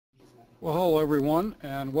Well, hello everyone,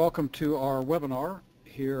 and welcome to our webinar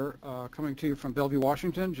here, coming to you from Bellevue,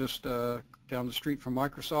 Washington, just down the street from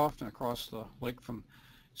Microsoft and across the lake from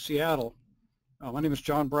Seattle. My name is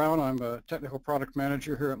John Brown. I'm a technical product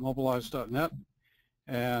manager here at Mobilize.net,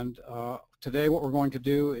 and today what we're going to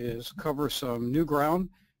do is cover some new ground,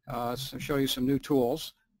 show you some new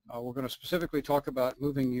tools. We're going to specifically talk about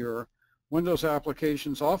moving your Windows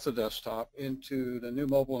applications off the desktop into the new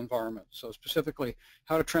mobile environment. So specifically,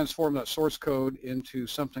 how to transform that source code into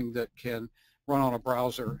something that can run on a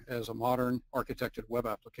browser as a modern architected web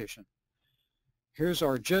application. Here's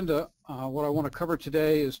our agenda. What I want to cover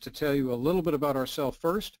today is to tell you a little bit about ourselves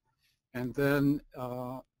first, and then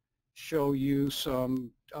show you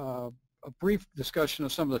some a brief discussion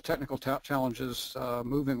of some of the technical challenges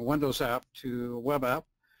moving a Windows app to a web app,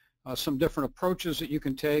 some different approaches that you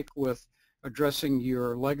can take with addressing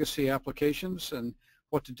your legacy applications and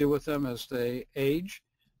what to do with them as they age.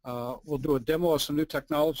 We'll do a demo of some new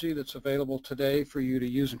technology that's available today for you to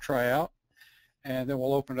use and try out, and then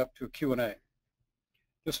we'll open it up to a Q&A.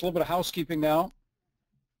 Just a little bit of housekeeping now.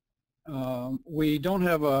 We don't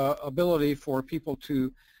have a ability for people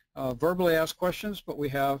to verbally ask questions, but we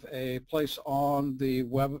have a place on the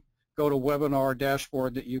GoToWebinar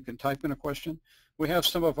dashboard that you can type in a question. We have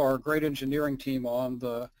some of our great engineering team on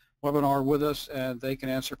the webinar with us, and they can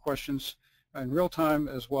answer questions in real time,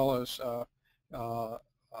 as well as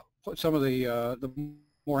put some of the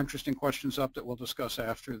more interesting questions up that we'll discuss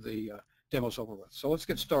after the demo's over with. So let's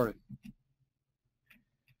get started.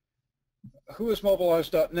 Who is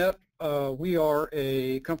Mobilize.net? We are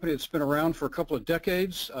a company that's been around for a couple of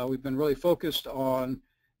decades. We've been really focused on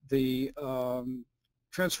the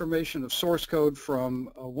transformation of source code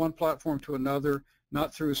from one platform to another,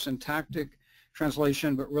 not through syntactic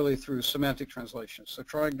translation, but really through semantic translation. So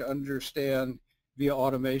trying to understand via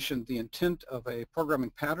automation the intent of a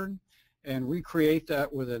programming pattern and recreate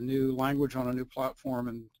that with a new language on a new platform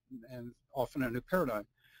and often a new paradigm.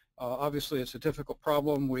 Obviously, it's a difficult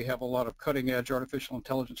problem. We have a lot of cutting-edge artificial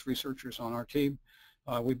intelligence researchers on our team.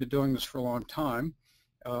 We've been doing this for a long time.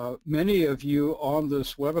 Many of you on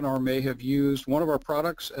this webinar may have used one of our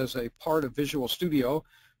products as a part of Visual Studio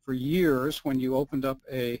for years. When you opened up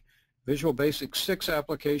a Visual Basic 6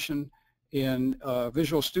 application in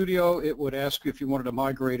Visual Studio, it would ask you if you wanted to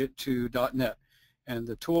migrate it to .NET. And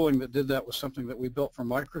the tooling that did that was something that we built for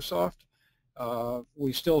Microsoft.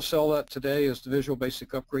 We still sell that today as the Visual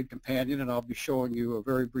Basic Upgrade Companion, and I'll be showing you a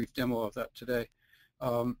very brief demo of that today.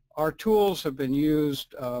 Our tools have been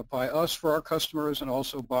used by us for our customers and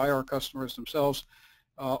also by our customers themselves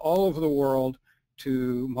all over the world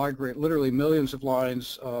to migrate literally millions of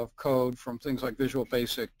lines of code from things like Visual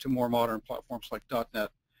Basic to more modern platforms like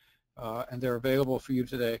 .NET, and they're available for you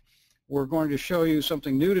today. We're going to show you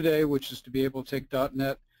something new today, which is to be able to take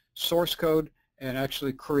 .NET source code and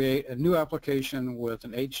actually create a new application with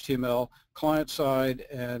an HTML client side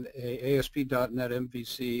and a ASP.NET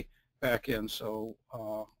MVC backend. So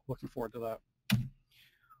looking forward to that.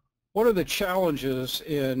 What are the challenges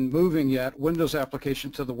in moving that Windows application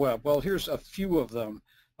to the web? Well, here's a few of them.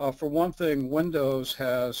 For one thing, Windows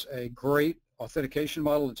has a great authentication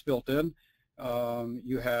model that's built in.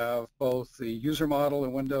 You have both the user model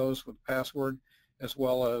in Windows with password as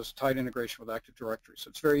well as tight integration with Active Directory. So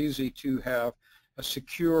it's very easy to have a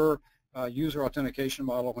secure user authentication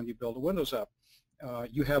model when you build a Windows app.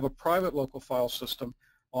 You have a private local file system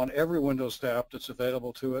on every Windows app that's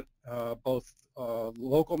available to it, both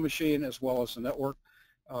local machine as well as the network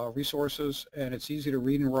resources, and it's easy to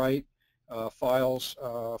read and write files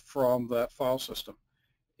from that file system.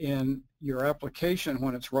 In your application,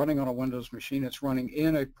 when it's running on a Windows machine, it's running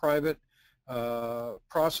in a private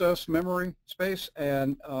process memory space,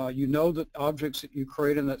 and you know that objects that you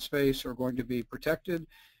create in that space are going to be protected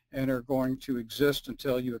and are going to exist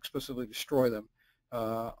until you explicitly destroy them.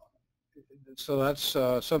 So that's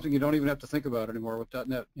something you don't even have to think about anymore with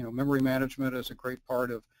 .NET. You know, memory management is a great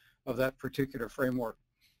part of that particular framework.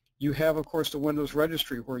 You have, of course, the Windows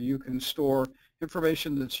registry where you can store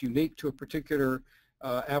information that's unique to a particular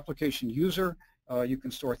application user. You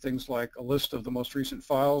can store things like a list of the most recent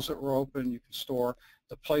files that were open. You can store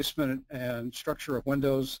the placement and structure of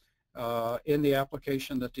windows in the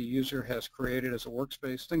application that the user has created as a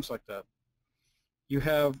workspace, things like that. You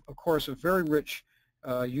have, of course, a very rich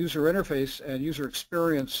user interface and user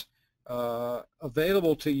experience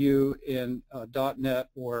available to you in .NET,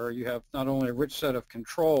 where you have not only a rich set of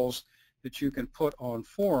controls that you can put on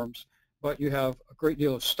forms, but you have a great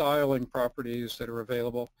deal of styling properties that are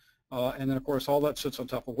available. And then, of course, all that sits on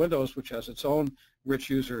top of Windows, which has its own rich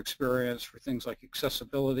user experience for things like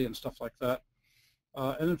accessibility and stuff like that.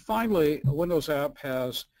 And then finally, a Windows app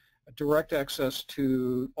has direct access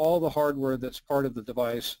to all the hardware that's part of the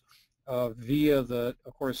device via of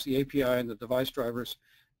course, the API and the device drivers.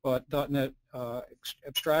 But .NET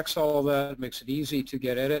abstracts all of that, makes it easy to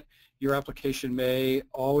get at it. Your application may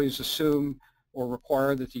always assume or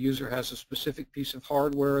require that the user has a specific piece of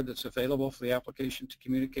hardware that's available for the application to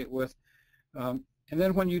communicate with. And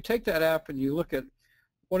then when you take that app and you look at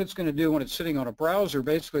what it's going to do when it's sitting on a browser,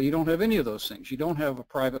 basically you don't have any of those things. You don't have a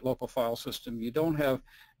private local file system. You don't have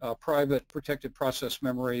a private protected process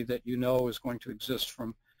memory that you know is going to exist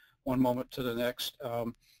from one moment to the next.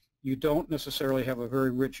 You don't necessarily have a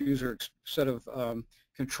very rich user set of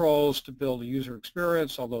controls to build a user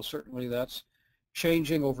experience, although certainly that's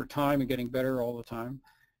changing over time and getting better all the time.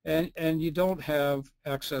 And you don't have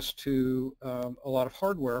access to a lot of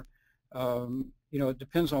hardware. You know, it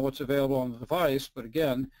depends on what's available on the device, but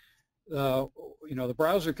again, you know, the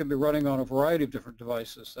browser can be running on a variety of different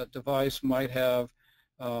devices. That device might have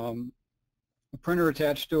a printer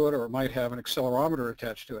attached to it, or it might have an accelerometer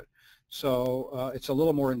attached to it. So it's a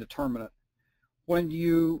little more indeterminate. When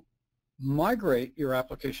you migrate your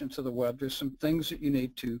application to the web, there's some things that you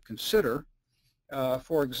need to consider.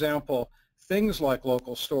 For example, things like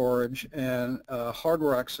local storage and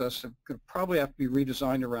hardware access could probably have to be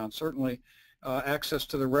redesigned around. Certainly, access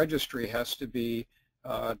to the registry has to be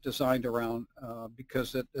designed around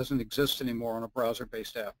because it doesn't exist anymore on a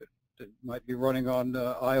browser-based app. It might be running on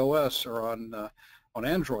iOS or on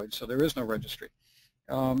Android, so there is no registry.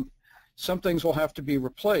 Some things will have to be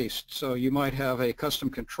replaced, so you might have a custom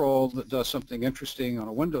control that does something interesting on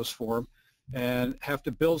a Windows form and have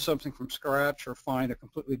to build something from scratch or find a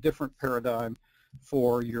completely different paradigm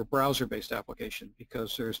for your browser-based application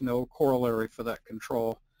because there's no corollary for that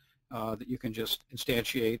control that you can just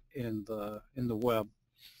instantiate in the web.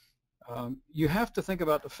 You have to think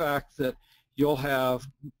about the fact that you'll have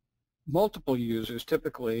multiple users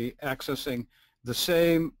typically accessing the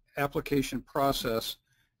same application process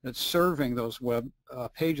that's serving those web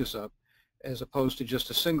pages up as opposed to just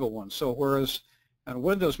a single one. So whereas on a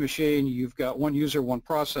Windows machine you've got one user, one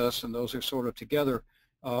process, and those are sort of together,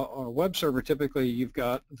 on a web server typically you've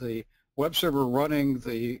got the web server running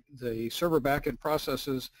the server backend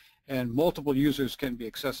processes, and multiple users can be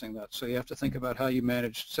accessing that. So you have to think about how you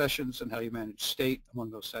manage sessions and how you manage state among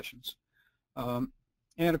those sessions. And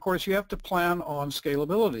of course you have to plan on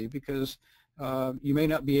scalability because you may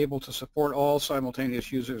not be able to support all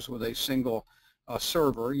simultaneous users with a single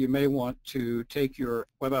server. You may want to take your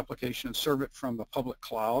web application and serve it from a public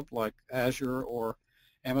cloud like Azure or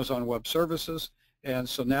Amazon Web Services. And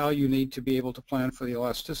so now you need to be able to plan for the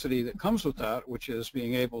elasticity that comes with that, which is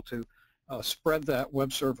being able to spread that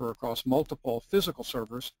web server across multiple physical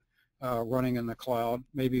servers running in the cloud,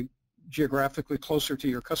 maybe geographically closer to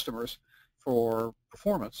your customers for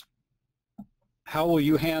performance. How will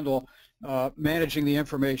you handle managing the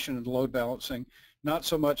information and load balancing, not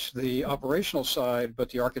so much the operational side, but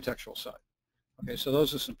the architectural side? Okay, so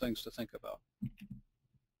those are some things to think about.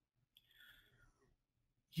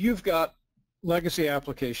 You've got legacy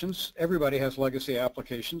applications. Everybody has legacy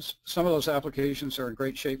applications. Some of those applications are in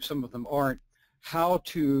great shape, some of them aren't. How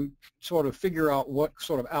to sort of figure out what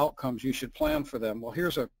sort of outcomes you should plan for them. Well,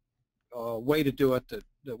 here's a way to do it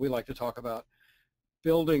that we like to talk about.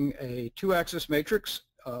 Building a two-axis matrix.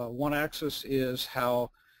 One axis is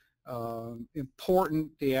how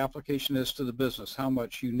important the application is to the business, how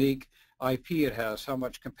much unique IP it has, how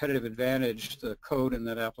much competitive advantage the code in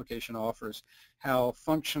that application offers, how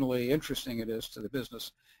functionally interesting it is to the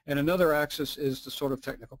business. And another axis is the sort of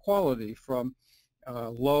technical quality from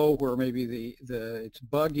low, where maybe it's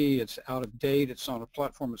buggy, it's out of date, it's on a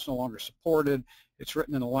platform that's no longer supported, it's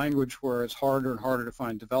written in a language where it's harder and harder to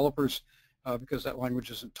find developers because that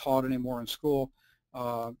language isn't taught anymore in school,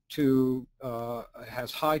 to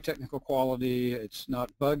has high technical quality, it's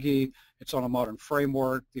not buggy, it's on a modern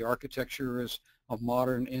framework, the architecture is a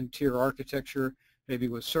modern in-tier architecture, maybe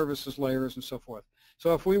with services layers and so forth.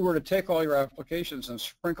 So if we were to take all your applications and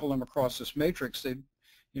sprinkle them across this matrix, they'd,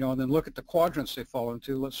 and then look at the quadrants they fall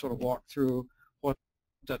into, let's sort of walk through what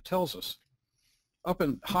that tells us. Up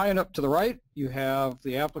and high and up to the right, you have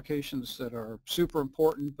the applications that are super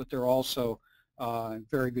important, but they're also in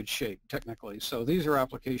very good shape technically. So these are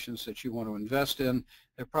applications that you want to invest in.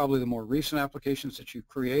 They're probably the more recent applications that you've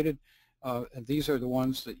created, and these are the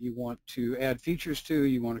ones that you want to add features to,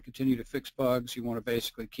 you want to continue to fix bugs, you want to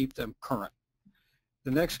basically keep them current. The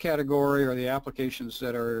next category are the applications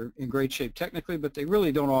that are in great shape technically, but they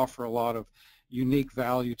really don't offer a lot of unique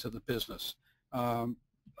value to the business.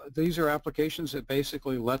 These are applications that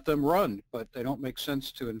basically let them run, but they don't make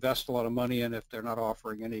sense to invest a lot of money in if they're not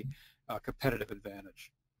offering any competitive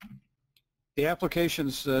advantage. The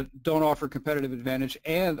applications that don't offer competitive advantage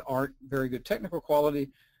and aren't very good technical quality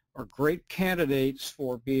are great candidates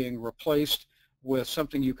for being replaced with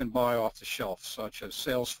something you can buy off the shelf, such as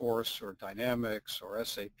Salesforce or Dynamics or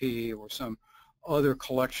SAP or some other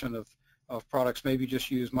collection of products. Maybe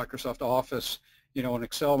just use Microsoft Office, and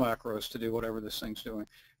Excel macros to do whatever this thing's doing.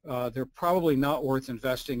 They're probably not worth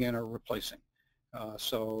investing in or replacing.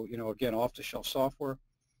 So, again, off-the-shelf software.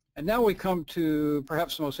 And now we come to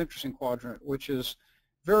perhaps the most interesting quadrant, which is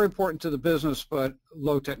very important to the business but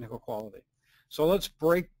low technical quality. So let's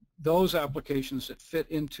break those applications that fit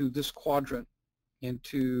into this quadrant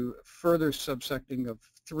into further subsecting of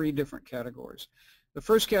 3 different categories. The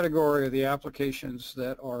first category are the applications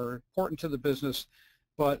that are important to the business,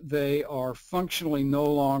 but they are functionally no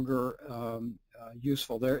longer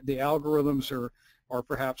useful. The algorithms are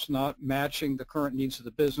perhaps not matching the current needs of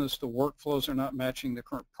the business. The workflows are not matching the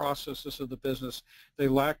current processes of the business. They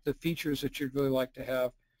lack the features that you'd really like to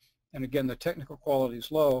have. And again, the technical quality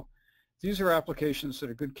is low. These are applications that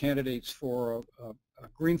are good candidates for a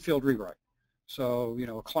greenfield rewrite. So,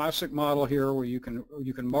 a classic model here where you can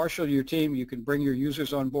marshal your team, you can bring your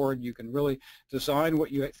users on board, you can really design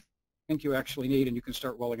what you think you actually need, and you can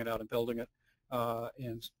start rolling it out and building it,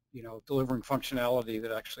 and delivering functionality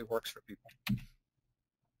that actually works for people.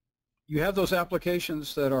 You have those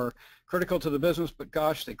applications that are critical to the business, but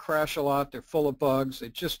gosh, they crash a lot, they're full of bugs, they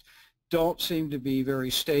just don't seem to be very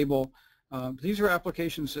stable. These are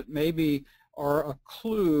applications that maybe are a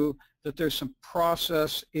clue that there's some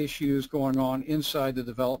process issues going on inside the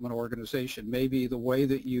development organization. Maybe the way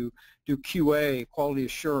that you do QA, quality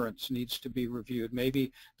assurance, needs to be reviewed.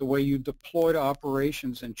 Maybe the way you deploy to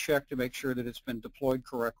operations and check to make sure that it's been deployed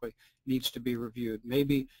correctly needs to be reviewed.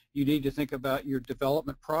 Maybe you need to think about your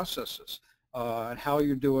development processes and how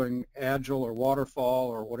you're doing Agile or Waterfall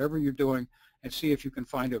or whatever you're doing, and see if you can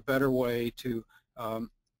find a better way to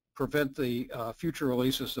prevent the future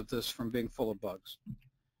releases of this from being full of bugs.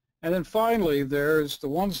 And then finally, there's the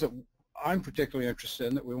ones that I'm particularly interested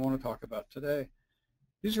in that we want to talk about today.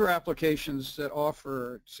 These are applications that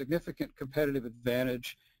offer significant competitive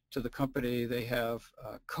advantage to the company. They have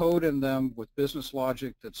code in them with business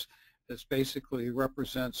logic that's basically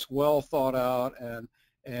represents well thought out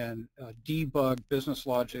and debug business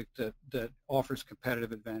logic that offers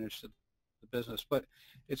competitive advantage to the business. But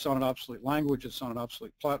it's on an obsolete language, it's on an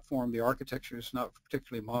obsolete platform, the architecture is not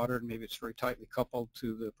particularly modern, maybe it's very tightly coupled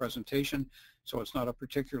to the presentation, so it's not a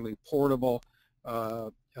particularly portable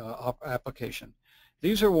application.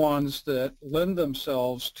 These are ones that lend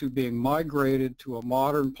themselves to being migrated to a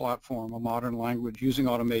modern platform, a modern language, using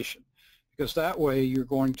automation, because that way you're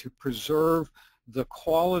going to preserve the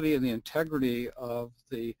quality and the integrity of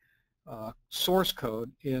the source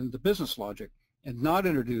code in the business logic, and not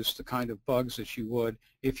introduce the kind of bugs that you would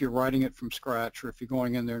if you're writing it from scratch or if you're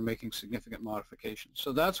going in there and making significant modifications.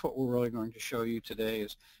 So that's what we're really going to show you today,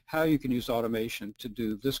 is how you can use automation to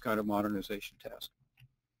do this kind of modernization task.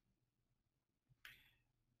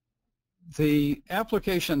 The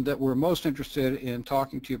application that we're most interested in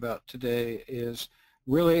talking to you about today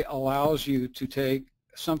really allows you to take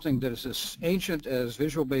something that is as ancient as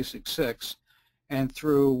Visual Basic 6 and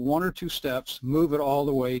through 1 or 2 steps move it all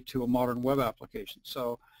the way to a modern web application.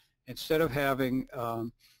 So instead of having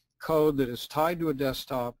code that is tied to a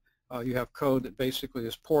desktop, you have code that basically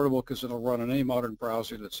is portable because it'll run on any modern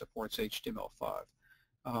browser that supports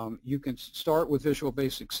HTML5. You can start with Visual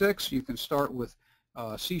Basic 6, you can start with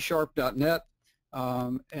C#.NET,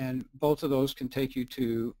 and both of those can take you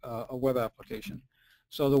to a web application.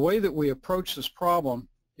 So the way that we approach this problem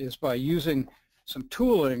is by using some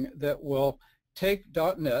tooling that will take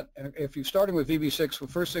 .NET, and if you're starting with VB6, the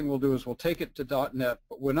first thing we'll do is we'll take it to .NET,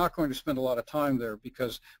 but we're not going to spend a lot of time there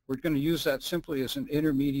because we're going to use that simply as an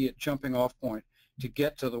intermediate jumping off point to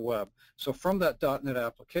get to the web. So from that .NET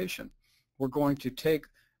application, we're going to take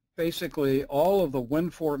basically all of the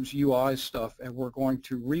WinForms UI stuff and we're going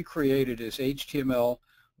to recreate it as HTML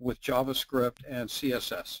with JavaScript and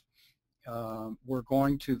CSS. We're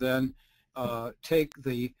going to then take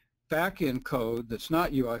the back-end code that's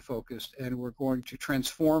not UI focused, and we're going to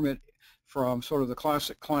transform it from sort of the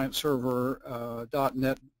classic client-server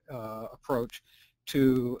 .NET approach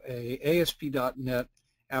to a ASP.NET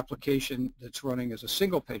application that's running as a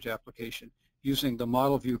single-page application using the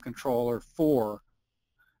model view controller 4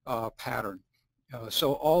 pattern.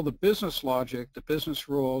 So all the business logic, the business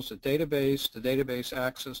rules, the database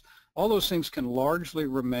access, all those things can largely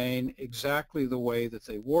remain exactly the way that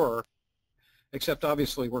they were, except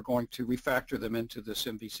obviously we're going to refactor them into this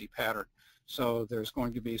MVC pattern. So there's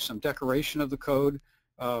going to be some decoration of the code.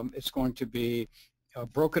 It's going to be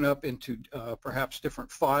broken up into perhaps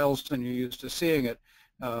different files than you're used to seeing it,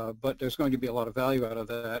 but there's going to be a lot of value out of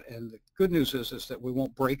that. And the good news is that we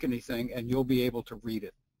won't break anything, and you'll be able to read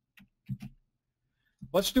it.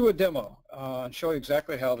 Let's do a demo and show you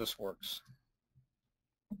exactly how this works.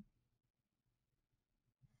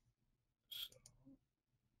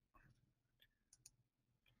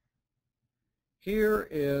 Here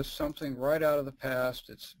is something right out of the past.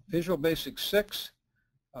 It's Visual Basic 6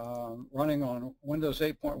 running on Windows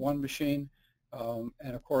 8.1 machine.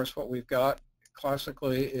 And of course what we've got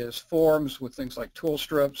classically is forms with things like tool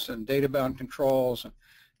strips and data-bound controls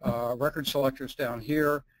and record selectors down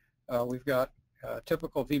here. We've got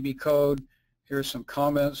typical VB code. Here's some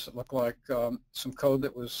comments that look like some code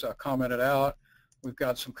that was commented out. We've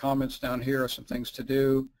got some comments down here, some things to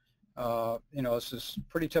do. This is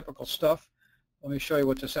pretty typical stuff. Let me show you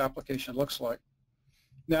what this application looks like.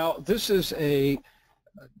 Now, this is a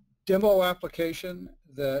demo application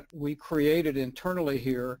that we created internally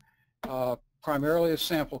here, primarily as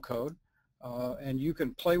sample code. And you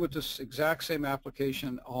can play with this exact same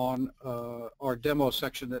application on our demo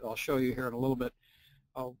section that I'll show you here in a little bit.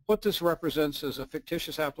 What this represents is a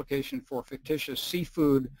fictitious application for a fictitious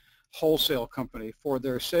seafood wholesale company for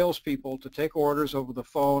their salespeople to take orders over the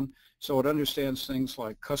phone, so it understands things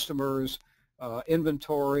like customers,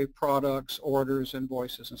 inventory, products, orders,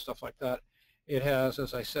 invoices, and stuff like that. It has,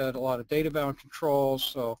 as I said, a lot of data-bound controls,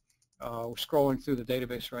 so we're scrolling through the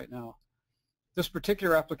database right now. This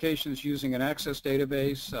particular application is using an Access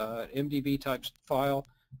database, MDB-type file.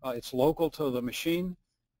 It's local to the machine,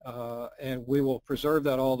 and we will preserve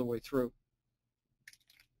that all the way through.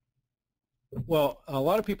 Well, a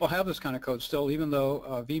lot of people have this kind of code still, even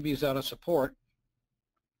though VB is out of support.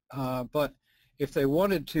 But if they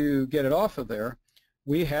wanted to get it off of there,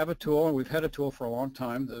 we have a tool, and we've had a tool for a long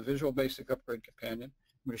time, the Visual Basic Upgrade Companion.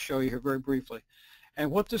 I'm going to show you here very briefly. And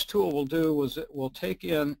what this tool will do is it will take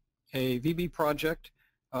in a VB project,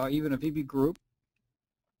 even a VB group,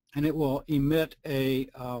 and it will emit a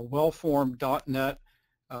well-formed .NET,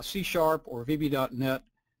 C# or VB.NET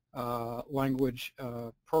language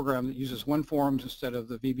program that uses WinForms instead of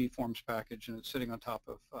the VB Forms package, and it's sitting on top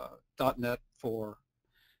of .NET for.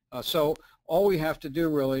 So all we have to do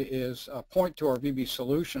really is point to our VB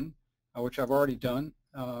solution, which I've already done.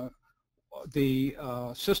 The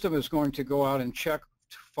system is going to go out and check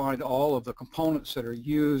to find all of the components that are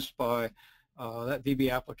used by that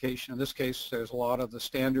VB application. In this case, there's a lot of the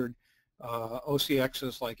standard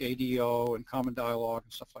OCXs like ADO and Common Dialog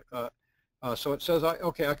and stuff like that. So it says,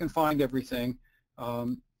 okay, I can find everything,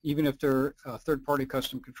 even if they're third-party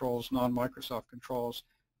custom controls, non-Microsoft controls.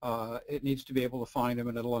 It needs to be able to find them,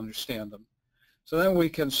 and it'll understand them. So then we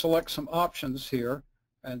can select some options here,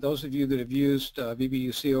 and those of you that have used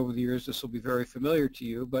VBUC over the years, this will be very familiar to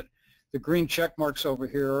you, but the green check marks over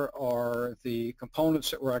here are the components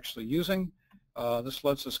that we're actually using. This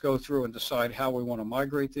lets us go through and decide how we want to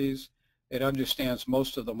migrate these. It understands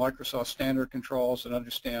most of the Microsoft standard controls. It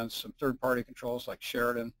understands some third-party controls like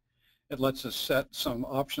Sheridan. It lets us set some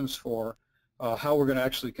options for how we're going to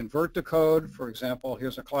actually convert the code. For example,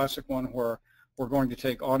 here's a classic one where we're going to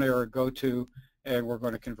take on-error goto and we're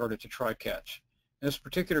going to convert it to try-catch. In this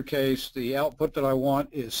particular case, the output that I want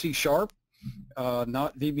is C#,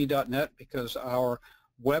 not VB.NET, because our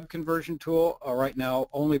web conversion tool right now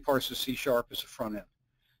only parses C# as a front end.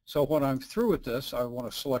 So when I'm through with this, I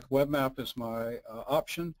want to select WebMap as my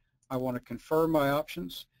option. I want to confirm my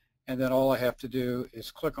options, and then all I have to do is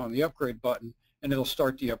click on the upgrade button, and it'll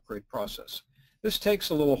start the upgrade process. This takes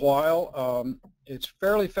a little while. It's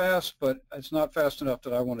fairly fast, but it's not fast enough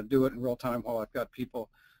that I want to do it in real time while I've got people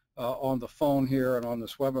on the phone here and on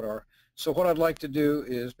this webinar. So what I'd like to do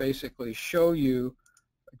is basically show you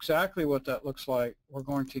exactly what that looks like. We're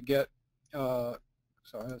going to get, sorry,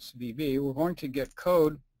 that's VB. We're going to get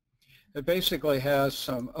code that basically has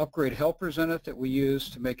some upgrade helpers in it that we use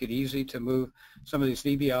to make it easy to move some of these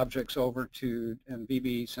VB objects over to, and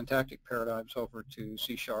VB syntactic paradigms over to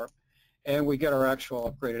C#. And we get our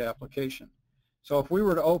actual upgraded application. So if we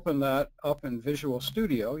were to open that up in Visual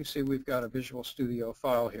Studio, you see we've got a Visual Studio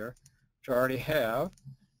file here, which I already have.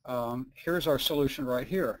 Here's our solution right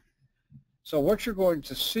here. So what you're going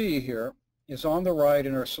to see here is on the right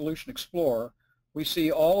in our Solution Explorer, we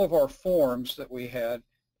see all of our forms that we had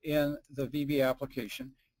in the VB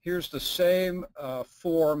application. Here's the same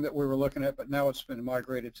form that we were looking at, but now it's been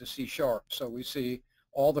migrated to C#. So we see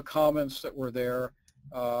all the comments that were there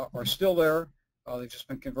are still there. They've just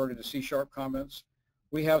been converted to C# comments.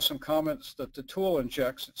 We have some comments that the tool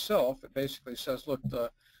injects itself. It basically says, look, the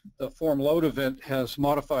form load event has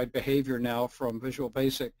modified behavior now from Visual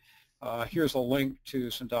Basic. Here's a link to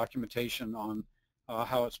some documentation on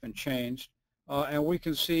how it's been changed. And we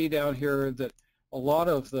can see down here that a lot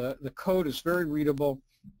of the code is very readable.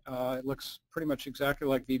 It looks pretty much exactly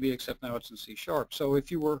like VB, except now it's in C#. So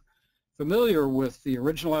if you were familiar with the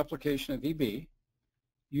original application of VB,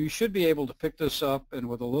 you should be able to pick this up, and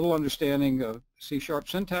with a little understanding of C#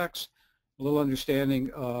 syntax, a little understanding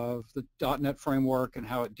of the .NET framework and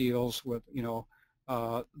how it deals with,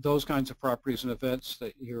 those kinds of properties and events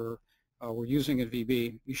that we're using in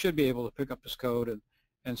VB, you should be able to pick up this code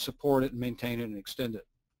and support it and maintain it and extend it,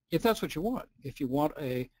 if that's what you want, if you want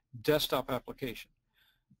a desktop application.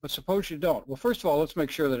 But suppose you don't. Well, first of all, let's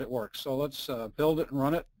make sure that it works. So let's build it and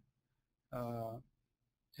run it,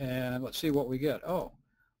 and let's see what we get. Oh,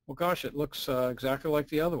 well, gosh, it looks exactly like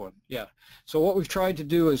the other one. Yeah. So what we've tried to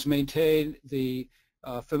do is maintain the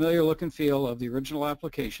familiar look and feel of the original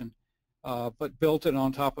application, but built it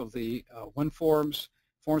on top of the WinForms,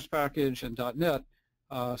 Forms package, and .NET,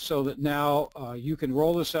 so that now you can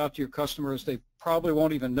roll this out to your customers. They probably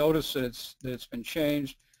won't even notice that it's been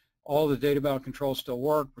changed. All the data-bound controls still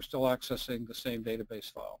work. We're still accessing the same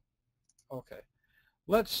database file. Okay.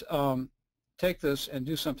 Let's take this and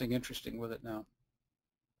do something interesting with it now.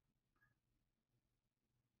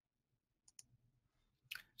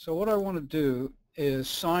 So what I want to do is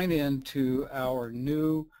sign in to our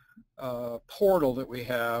new portal that we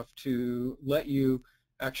have to let you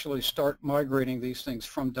actually start migrating these things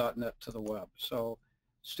from .NET to the web. So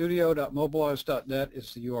studio.mobilize.net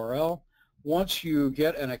is the URL. Once you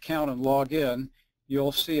get an account and log in,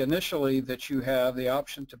 you'll see initially that you have the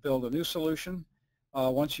option to build a new solution.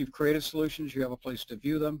 Once you've created solutions, you have a place to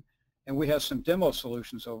view them. And we have some demo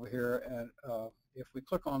solutions over here. And if we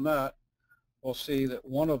click on that, we'll see that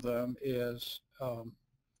one of them is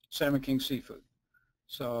Salmon King Seafood.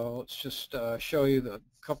 So let's just show you the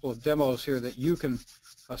couple of demos here that you can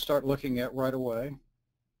start looking at right away.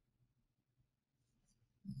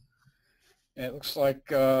 And it looks like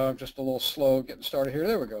just a little slow getting started here.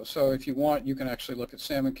 There we go. So if you want, you can actually look at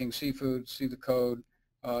Salmon King Seafood, see the code.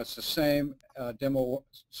 It's the same demo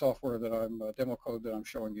software that demo code that I'm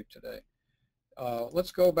showing you today.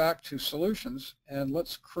 Let's go back to solutions, and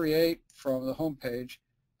let's create from the home page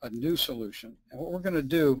a new solution. And what we're going to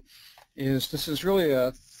do is, this is really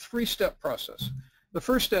a three-step process. The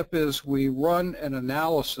first step is we run an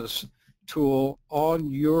analysis tool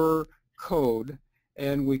on your code,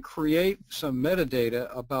 and we create some metadata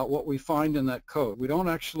about what we find in that code. We don't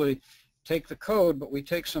actually take the code, but we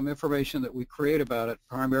take some information that we create about it,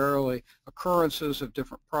 primarily occurrences of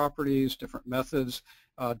different properties, different methods,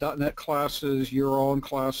 .NET classes, your own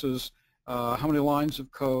classes, how many lines of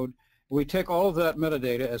code. We take all of that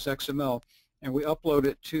metadata as XML, and we upload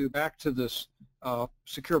it back to this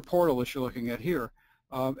secure portal that you're looking at here.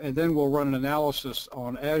 And then we'll run an analysis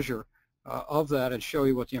on Azure of that and show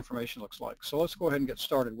you what the information looks like. So let's go ahead and get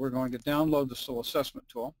started. We're going to download the SOL assessment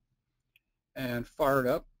tool and fire it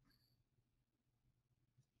up.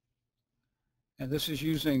 And this is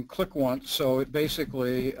using click once, so it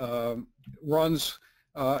basically runs,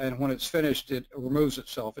 and when it's finished, it removes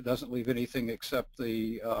itself. It doesn't leave anything except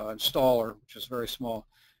the installer, which is very small,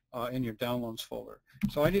 in your downloads folder.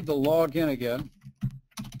 So I need to log in again.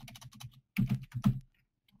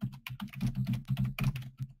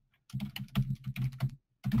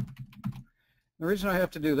 The reason I have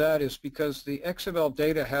to do that is because the XML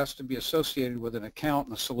data has to be associated with an account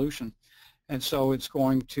and a solution, and so it's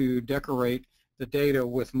going to decorate the data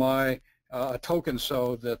with my token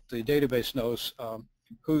so that the database knows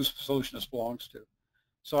whose solution this belongs to.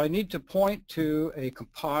 So I need to point to a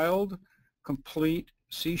compiled, complete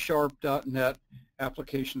C#.NET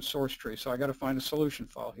application source tree. So I got to find a solution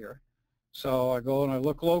file here. So I go and I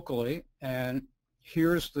look locally, and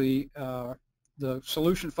here's the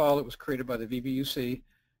solution file that was created by the VBUC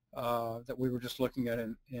that we were just looking at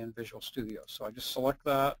in Visual Studio. So I just select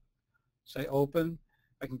that, say open.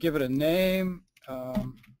 I can give it a name.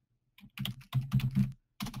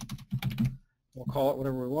 We'll call it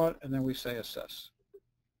whatever we want, and then we say assess.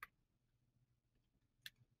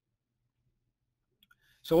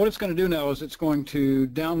 So what it's going to do now is it's going to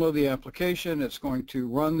download the application. It's going to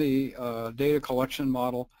run the data collection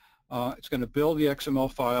model. It's going to build the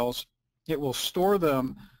XML files. It will store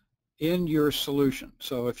them in your solution.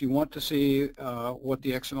 So if you want to see what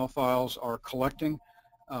the XML files are collecting,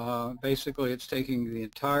 basically it's taking the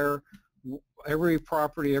entire, every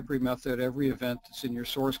property, every method, every event that's in your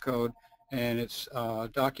source code, and it's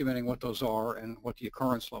documenting what those are and what the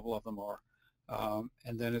occurrence level of them are.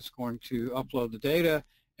 And then it's going to upload the data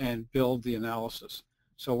and build the analysis.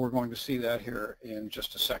 So we're going to see that here in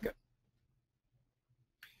just a second.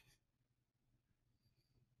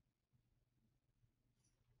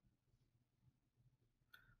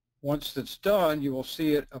 once it's done, you will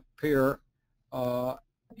see it appear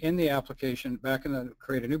in the application, back in the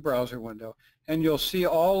create a new browser window, and you'll see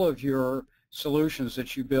all of your solutions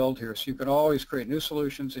that you build here. So you can always create new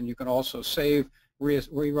solutions, and you can also save,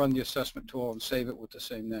 rerun the assessment tool and save it with the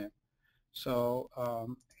same name. So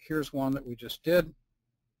here's one that we just did.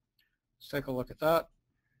 Let's take a look at that.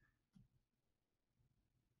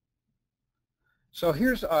 So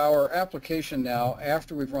here's our application now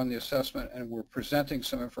after we've run the assessment and we're presenting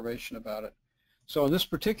some information about it. So in this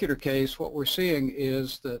particular case, what we're seeing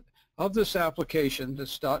is that of this application,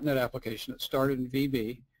 this .NET application that started in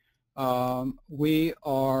VB, we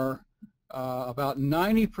are about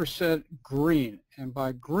 90% green. And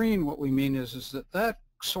by green, what we mean is that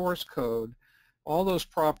source code, all those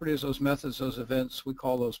properties, those methods, those events, we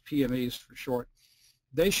call those PMEs for short,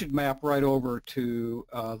 they should map right over to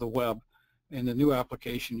the web in the new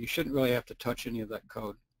application. You shouldn't really have to touch any of that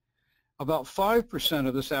code. About 5%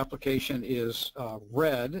 of this application is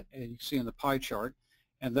red, and you can see in the pie chart,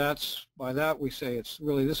 and by that we say it's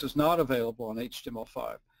really, this is not available on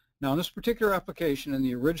HTML5. Now in this particular application, in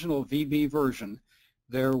the original VB version,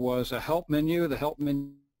 there was a help menu. The help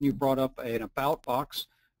menu brought up an about box,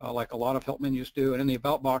 like a lot of help menus do, and in the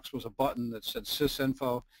about box was a button that said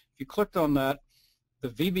sysinfo. If you clicked on that, the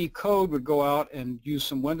VB code would go out and use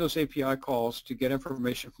some Windows API calls to get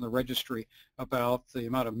information from the registry about the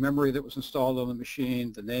amount of memory that was installed on the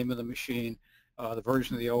machine, the name of the machine, the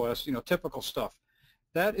version of the OS, typical stuff.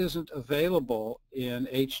 That isn't available in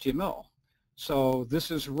HTML. So this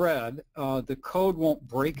is red. The code won't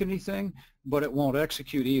break anything, but it won't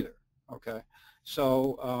execute either. Okay.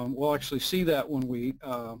 So we'll actually see that when we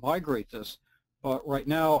migrate this. But right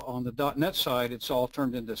now on the .NET side, it's all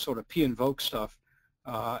turned into sort of pinvoke stuff.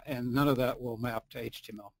 And none of that will map to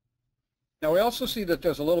HTML. Now we also see that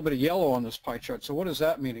there's a little bit of yellow on this pie chart. So what does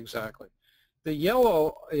that mean exactly? The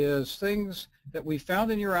yellow is things that we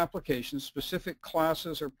found in your application, specific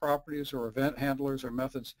classes or properties or event handlers or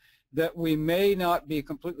methods that we may not be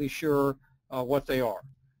completely sure what they are.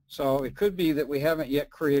 So it could be that we haven't yet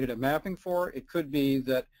created a mapping for it. It could be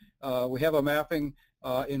that we have a mapping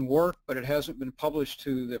in work, but it hasn't been published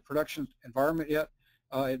to the production environment yet.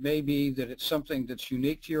 It may be that it's something that's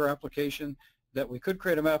unique to your application that we could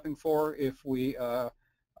create a mapping for if we took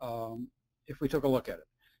a look at it.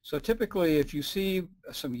 So typically, if you see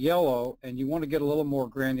some yellow and you want to get a little more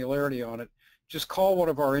granularity on it, just call one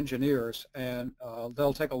of our engineers and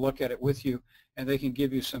they'll take a look at it with you, and they can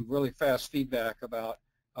give you some really fast feedback about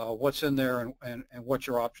what's in there and what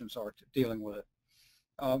your options are to dealing with it.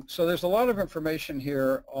 So there's a lot of information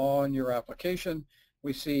here on your application.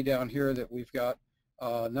 We see down here that we've got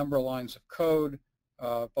a number of lines of code,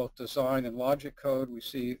 both design and logic code. We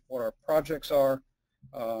see what our projects are.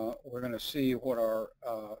 We're going to see what are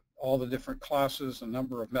all the different classes, the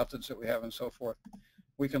number of methods that we have, and so forth.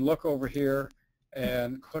 We can look over here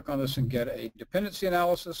and click on this and get a dependency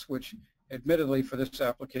analysis, which admittedly for this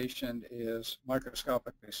application is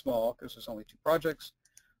microscopically small because there's only 2 projects.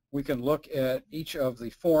 We can look at each of the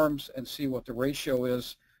forms and see what the ratio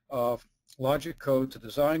is of logic code to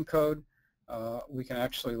design code. We can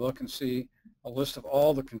actually look and see a list of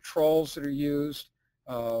all the controls that are used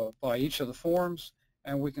by each of the forms,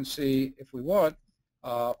 and we can see, if we want,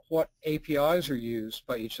 what APIs are used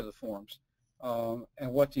by each of the forms,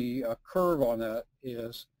 and what the curve on that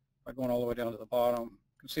is. By going all the way down to the bottom,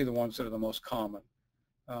 you can see the ones that are the most common.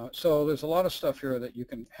 So there's a lot of stuff here that you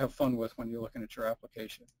can have fun with when you're looking at your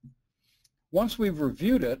application. Once we've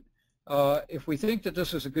reviewed it, if we think that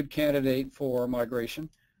this is a good candidate for migration,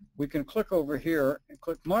 we can click over here and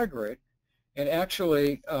click Migrate and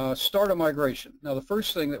actually start a migration. Now the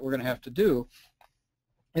first thing that we're going to have to do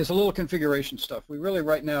is a little configuration stuff. We really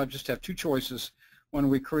right now just have 2 choices when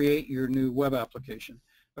we create your new web application.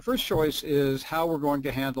 The first choice is how we're going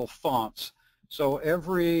to handle fonts. So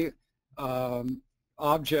every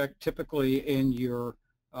object typically in your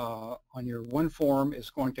on your one form is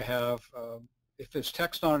going to have, if there's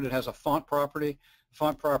text on it, it has a font property.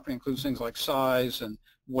 Font property includes things like size and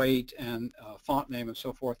weight and font name and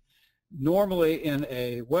so forth. Normally in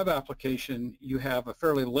a web application you have a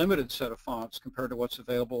fairly limited set of fonts compared to what's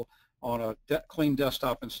available on a clean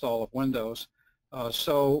desktop install of Windows.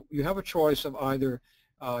 So you have a choice of either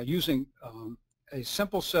using a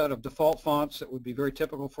simple set of default fonts that would be very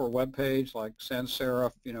typical for a web page, like sans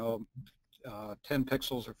serif, 10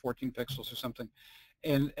 pixels or 14 pixels or something,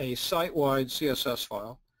 in a site-wide CSS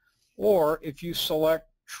file. Or if you select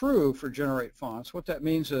true for generate fonts, what that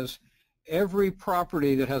means is every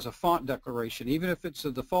property that has a font declaration, even if it's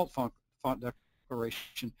a default font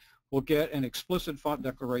declaration, will get an explicit font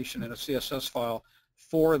declaration in a CSS file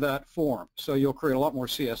for that form. So you'll create a lot more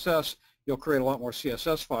CSS, you'll create a lot more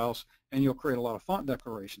CSS files, and you'll create a lot of font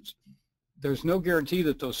declarations. There's no guarantee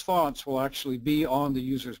that those fonts will actually be on the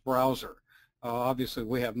user's browser. Obviously,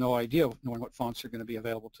 we have no idea knowing what fonts are going to be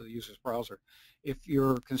available to the user's browser. If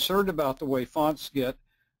you're concerned about the way fonts get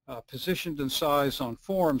positioned and sized on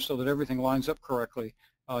forms so that everything lines up correctly,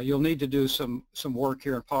 you'll need to do some work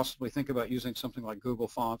here and possibly think about using something like Google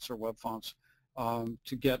Fonts or Web Fonts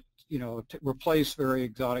to get, to replace very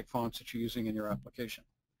exotic fonts that you're using in your application.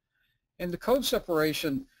 In the code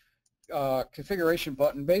separation configuration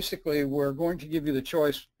button, basically we're going to give you the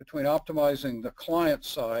choice between optimizing the client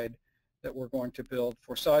side that we're going to build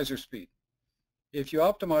for size or speed. If you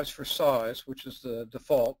optimize for size, which is the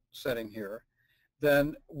default setting here,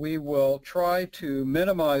 then we will try to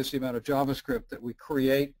minimize the amount of JavaScript that we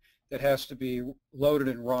create that has to be loaded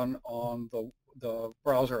and run on the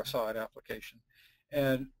browser side application.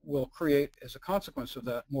 And we'll create, as a consequence of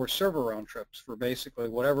that, more server round trips for basically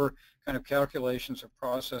whatever kind of calculations or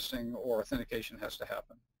processing or authentication has to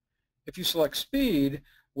happen. If you select speed,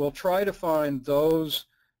 we'll try to find those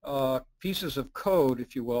pieces of code,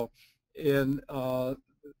 if you will, in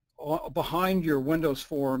behind your Windows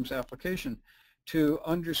Forms application to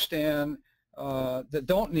understand that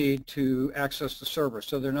don't need to access the server,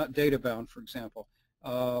 so they're not data bound, for example.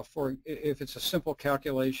 For if it's a simple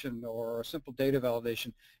calculation or a simple data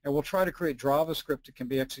validation, and we'll try to create JavaScript that can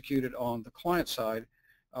be executed on the client side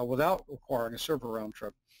without requiring a server round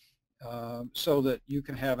trip, so that you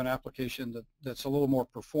can have an application that's a little more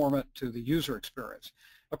performant to the user experience.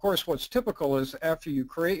 Of course, what's typical is after you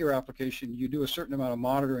create your application, you do a certain amount of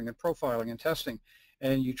monitoring and profiling and testing,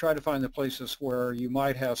 and you try to find the places where you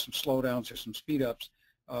might have some slowdowns or some speed ups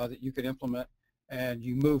that you could implement, and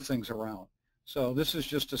you move things around. So this is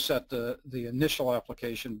just to set the initial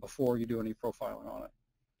application before you do any profiling on it.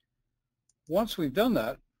 Once we've done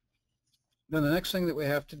that, then the next thing that we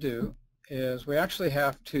have to do is we actually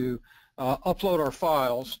have to upload our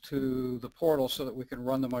files to the portal so that we can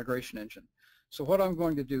run the migration engine. So what I'm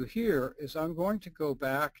going to do here is I'm going to go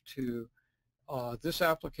back to this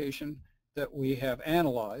application that we have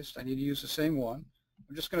analyzed. I need to use the same one.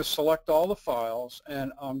 I'm just going to select all the files,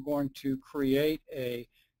 and I'm going to create a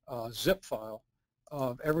zip file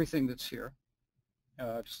of everything that's here,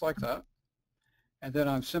 just like that. And then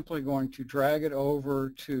I'm simply going to drag it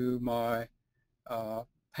over to my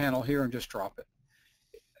panel here and just drop it.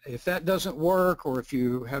 If that doesn't work, or if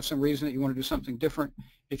you have some reason that you want to do something different,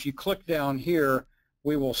 if you click down here,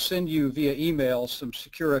 we will send you via email some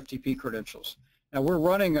secure FTP credentials. Now we're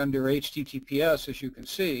running under HTTPS, as you can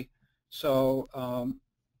see, so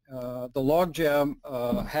the logjam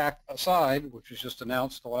hack aside, which was just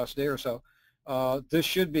announced the last day or so, this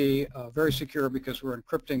should be very secure because we're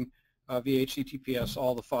encrypting via HTTPS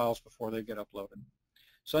all the files before they get uploaded.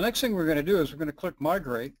 So the next thing we're going to do is we're going to click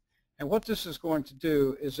Migrate, and what this is going to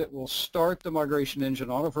do is it will start the migration engine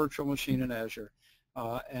on a virtual machine in Azure,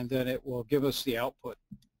 and then it will give us the output.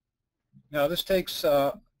 Now this takes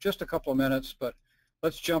just a couple of minutes, but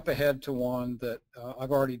let's jump ahead to one that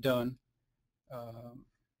I've already done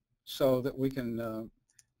so that we can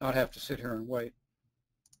not have to sit here and wait.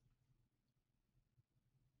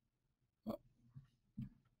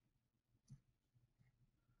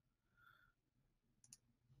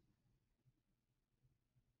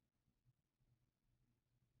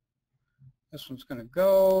 This one's going to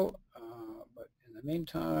go, but in the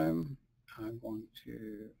meantime, I'm going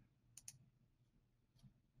to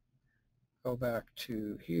go back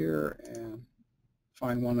to here and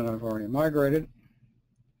find one that I've already migrated.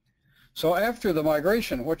 So after the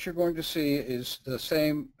migration, what you're going to see is the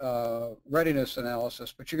same readiness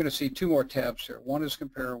analysis, but you're going to see two more tabs here. One is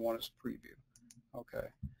compare, one is preview. Okay.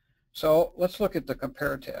 So let's look at the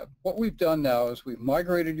compare tab. What we've done now is we've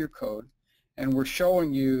migrated your code, and we're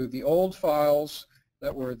showing you the old files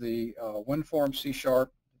that were the WinForm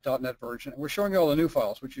C#.NET version, and we're showing you all the new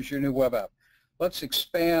files, which is your new web app. Let's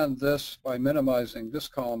expand this by minimizing this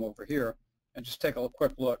column over here and just take a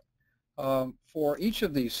quick look. For each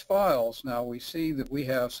of these files, now we see that we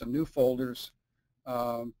have some new folders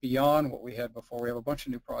beyond what we had before. We have a bunch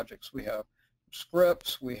of new projects. We have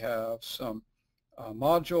scripts, we have some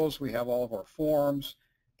modules, we have all of our forms.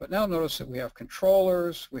 But now notice that we have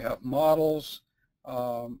controllers, we have models,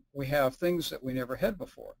 we have things that we never had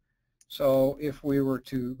before. So if we were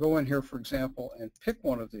to go in here, for example, and pick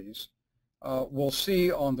one of these, we'll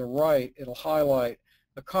see on the right it'll highlight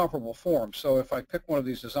the comparable form. So if I pick one of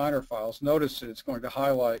these designer files, notice that it's going to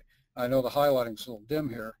highlight, I know the highlighting's a little dim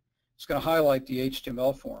here, it's going to highlight the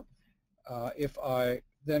HTML form. If I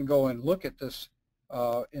then go and look at this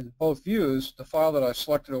in both views, the file that I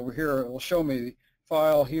selected over here, it will show me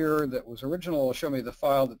file here that was original will show me the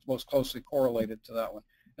file that's most closely correlated to that one.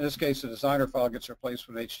 In this case, the designer file gets replaced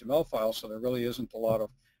with an HTML file, so there really isn't a lot of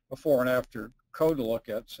before and after code to look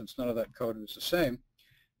at since none of that code is the same.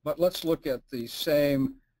 But let's look at the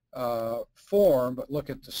same form, but look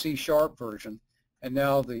at the C# version. And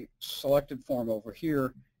now the selected form over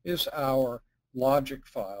here is our logic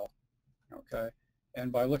file. Okay, and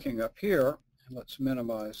by looking up here, and let's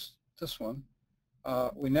minimize this one,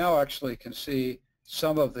 we now actually can see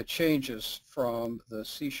some of the changes from the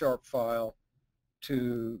C# file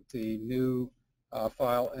to the new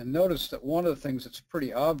file. And notice that one of the things that's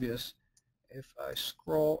pretty obvious, if I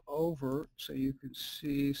scroll over so you can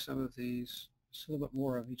see some of these, just a little bit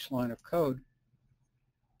more of each line of code,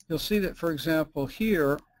 you'll see that, for example,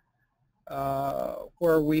 here,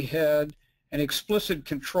 where we had an explicit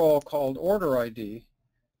control called order ID,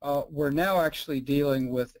 we're now actually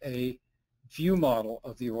dealing with a view model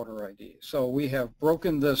of the order ID. So we have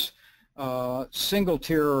broken this single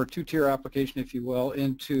tier or two-tier application, if you will,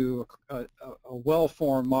 into a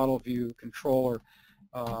well-formed model view controller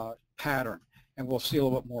pattern. And we'll see a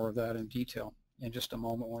little bit more of that in detail in just a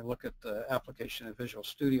moment when we look at the application in Visual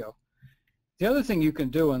Studio. The other thing you can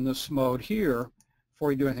do in this mode here,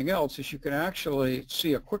 before you do anything else, is you can actually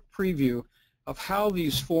see a quick preview of how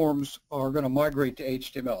these forms are going to migrate to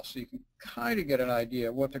HTML. So you can kind of get an idea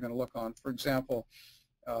of what they're going to look on. For example,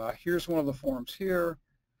 here's one of the forms here,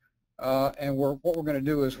 and what we're going to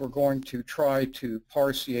do is we're going to try to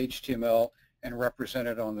parse the HTML and represent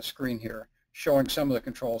it on the screen here, showing some of the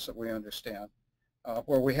controls that we understand.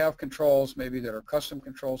 Where we have controls maybe that are custom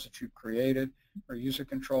controls that you've created or user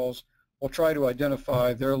controls, we'll try to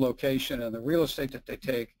identify their location and the real estate that they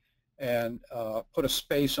take and put a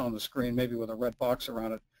space on the screen, maybe with a red box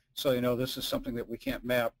around it, so you know this is something that we can't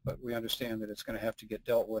map, but we understand that it's going to have to get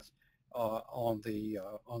dealt with on the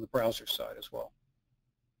browser side as well.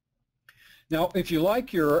 Now, if you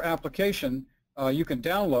like your application, you can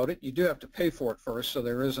download it. You do have to pay for it first, so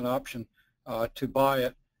there is an option to buy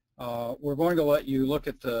it. We're going to let you look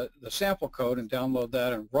at the sample code and download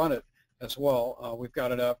that and run it as well. We've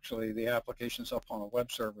got it actually, the application's up on a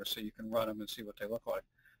web server, so you can run them and see what they look like.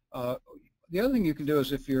 The other thing you can do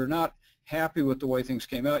is if you're not happy with the way things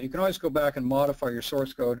came out, you can always go back and modify your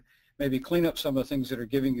source code, maybe clean up some of the things that are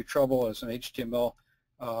giving you trouble as an HTML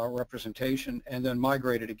representation, and then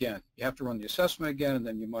migrate it again. You have to run the assessment again, and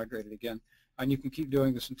then you migrate it again. And you can keep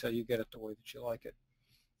doing this until you get it the way that you like it.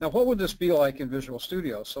 Now, what would this be like in Visual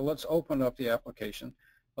Studio? So let's open up the application.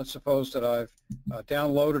 Let's suppose that I've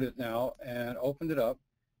downloaded it now and opened it up.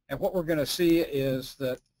 And what we're going to see is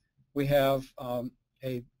that we have a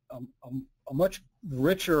much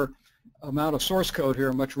richer amount of source code here,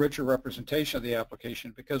 a much richer representation of the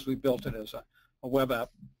application because we built it as a web app.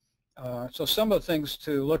 So some of the things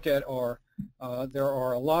to look at are there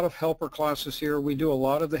are a lot of helper classes here. We do a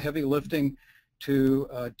lot of the heavy lifting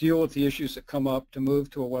to deal with the issues that come up to move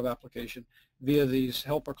to a web application via these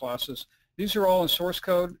helper classes. These are all in source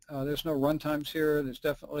code. There's no runtimes here. There's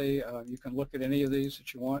definitely, you can look at any of these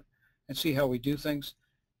that you want and see how we do things.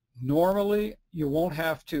 Normally, you won't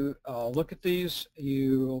have to look at these.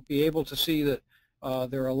 You'll be able to see that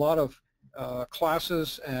there are a lot of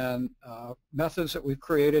classes and methods that we've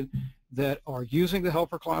created that are using the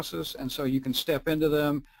helper classes, and so you can step into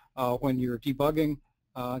them when you're debugging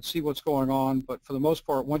and see what's going on. But for the most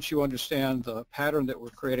part, once you understand the pattern that we're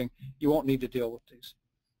creating, you won't need to deal with these.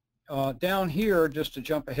 Down here, just to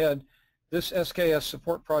jump ahead, this SKS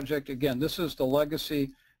support project, again, this is the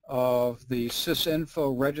legacy of the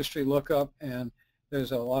sysinfo registry lookup, and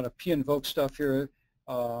there's a lot of pinvoke stuff here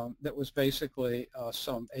that was basically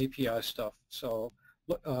some API stuff. So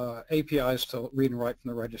APIs to read and write from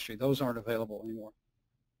the registry, those aren't available anymore.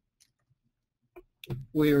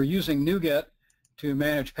 We are using NuGet to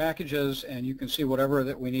manage packages, and you can see whatever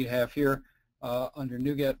that we need to have here under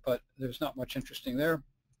NuGet, but there's not much interesting there.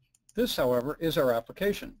 This, however, is our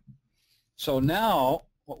application. So now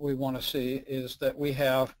what we want to see is that we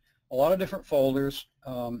have a lot of different folders.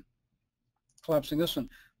 Collapsing this one,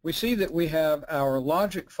 we see that we have our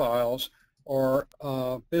logic files, or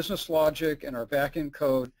business logic, and our backend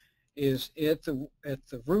code is at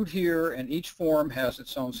the root here, and each form has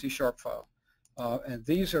its own C# file. And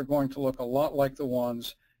these are going to look a lot like the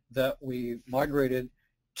ones that we migrated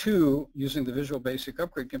to using the Visual Basic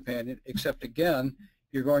Upgrade Companion, except again,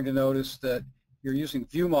 you're going to notice that you're using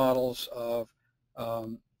view models of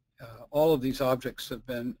all of these objects have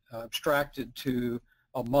been abstracted to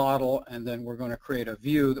a model, and then we're going to create a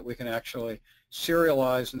view that we can actually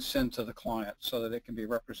serialize and send to the client so that it can be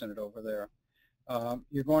represented over there.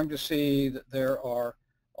 You're going to see that there are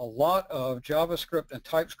a lot of JavaScript and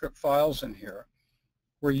TypeScript files in here.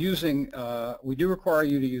 we're using, we do require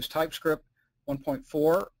you to use TypeScript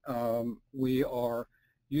 1.4. We are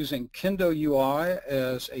using KendoUI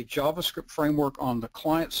as a JavaScript framework on the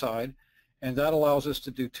client side, and that allows us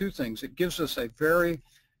to do two things. It gives us a very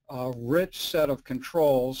rich set of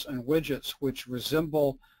controls and widgets which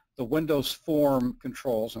resemble the Windows form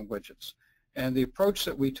controls and widgets. And the approach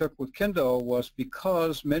that we took with Kendo was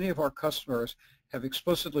because many of our customers have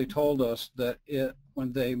explicitly told us that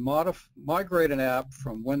when they migrate an app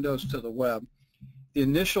from Windows to the web, the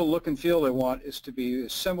initial look and feel they want is to be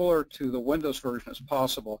as similar to the Windows version as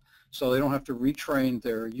possible, so they don't have to retrain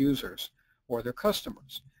their users or their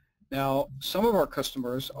customers. Now, some of our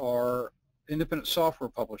customers are independent software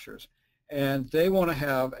publishers, and they want to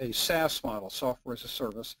have a SaaS model, software as a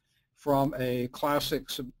service, from a classic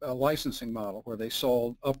licensing model where they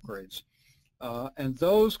sold upgrades. And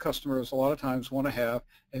those customers a lot of times want to have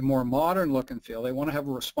a more modern look and feel. They want to have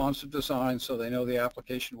a responsive design so they know the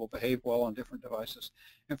application will behave well on different devices.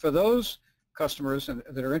 And for those customers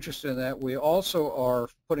that are interested in that, we also are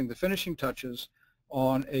putting the finishing touches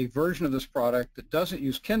on a version of this product that doesn't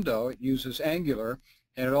use Kendo. It uses Angular,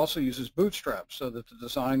 and it also uses Bootstrap so that the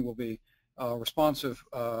design will be responsive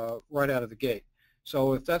right out of the gate.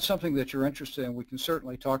 So if that's something that you're interested in, we can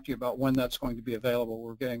certainly talk to you about when that's going to be available.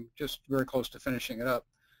 We're getting just very close to finishing it up.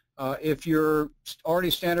 If you're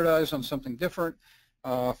already standardized on something different,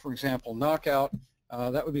 for example, Knockout,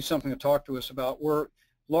 that would be something to talk to us about. We're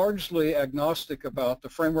largely agnostic about the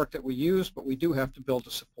framework that we use, but we do have to build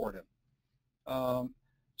to support it.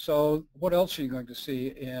 So what else are you going to see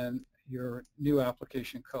in your new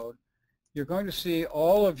application code? You're going to see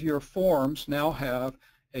all of your forms now have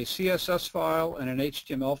a CSS file and an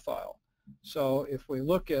HTML file. So if we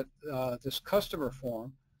look at this customer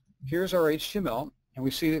form, here's our HTML, and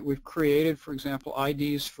we see that we've created, for example,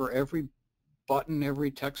 IDs for every button,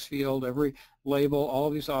 every text field, every label, all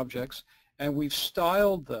of these objects, and we've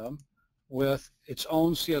styled them with its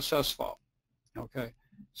own CSS file. Okay,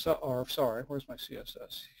 so, or sorry, where's my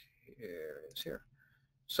CSS? Here it is here.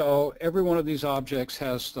 So every one of these objects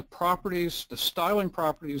has the properties, the styling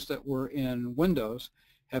properties that were in Windows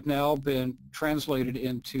have now been translated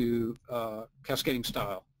into cascading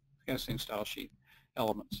style sheet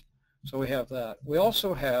elements. So we have that. We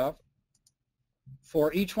also have,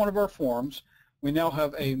 for each one of our forms, we now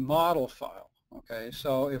have a model file. Okay,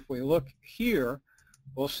 so if we look here,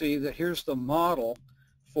 we'll see that here's the model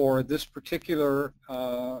for this particular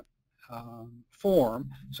form.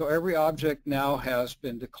 So every object now has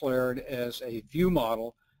been declared as a view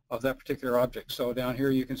model of that particular object. So down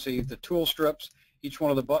here you can see the tool strips. Each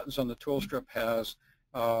one of the buttons on the tool strip has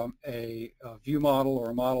a view model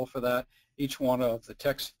or a model for that. Each one of the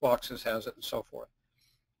text boxes has it, and so forth.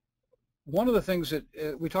 One of the things that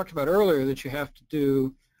we talked about earlier that you have to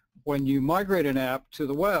do when you migrate an app to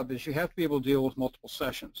the web is you have to be able to deal with multiple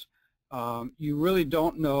sessions. You really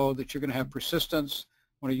don't know that you're going to have persistence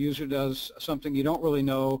when a user does something. You don't really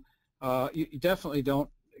know. You definitely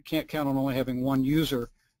can't count on only having one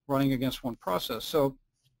user running against one process. So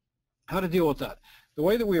how to deal with that? The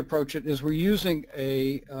way that we approach it is we're using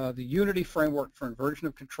the Unity framework for inversion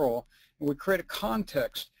of control, and we create a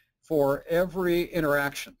context for every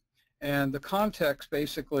interaction. And the context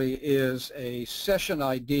basically is a session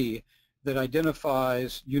ID that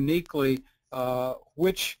identifies uniquely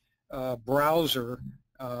which browser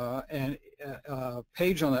and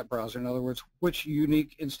page on that browser, in other words, which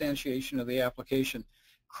unique instantiation of the application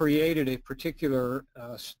created a particular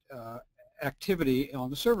activity on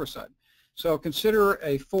the server side. So consider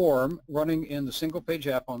a form running in the single-page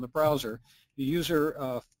app on the browser. The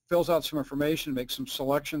user fills out some information, makes some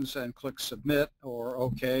selections, and clicks Submit or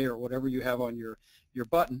OK or whatever you have on your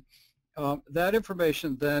button. That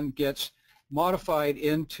information then gets modified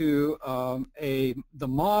into the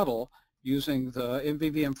model using the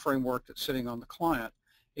MVVM framework that's sitting on the client.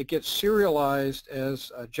 It gets serialized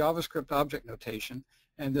as a JavaScript object notation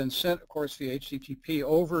and then sent, of course, via HTTP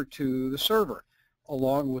over to the server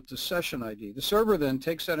along with the session ID. The server then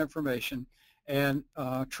takes that information and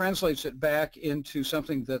translates it back into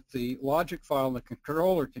something that the logic file and the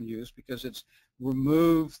controller can use because it's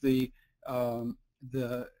removed the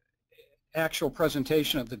actual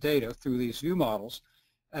presentation of the data through these view models,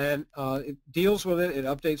 and it deals with it, it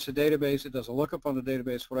updates the database, it does a lookup on the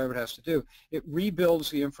database, whatever it has to do. It rebuilds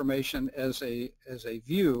the information as a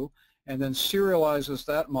view and then serializes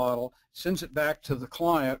that model, sends it back to the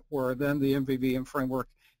client where then the MVVM framework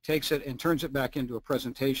takes it and turns it back into a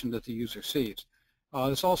presentation that the user sees.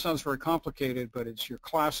 This all sounds very complicated, but it's your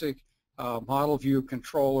classic model view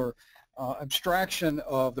controller abstraction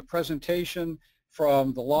of the presentation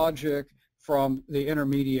from the logic, from the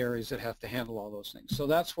intermediaries that have to handle all those things. So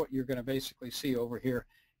that's what you're going to basically see over here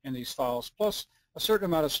in these files, plus a certain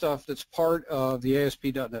amount of stuff that's part of the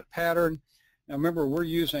ASP.NET pattern. Now remember, we're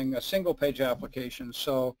using a single page application,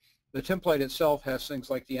 so the template itself has things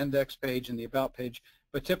like the index page and the about page,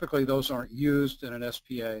 but typically those aren't used in an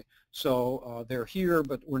SPA. So they're here,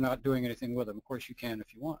 but we're not doing anything with them. Of course, you can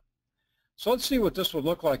if you want. So let's see what this would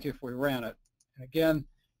look like if we ran it. Again,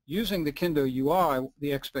 using the KendoUI,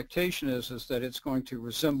 the expectation is that it's going to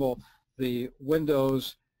resemble the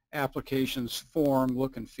Windows application's form,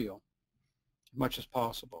 look, and feel as much as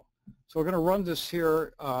possible. So we're going to run this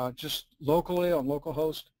here just locally on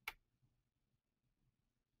localhost.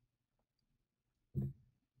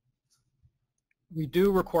 We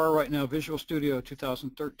do require right now Visual Studio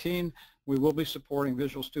 2013. We will be supporting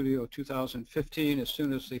Visual Studio 2015 as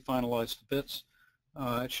soon as they finalize the bits.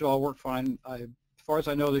 It should all work fine. As far as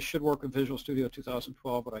I know, this should work with Visual Studio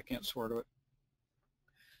 2012, but I can't swear to it.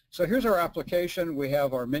 So here's our application. We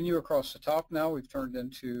have our menu across the top now. We've turned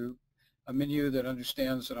into a menu that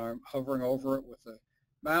understands that I'm hovering over it with the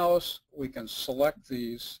mouse. We can select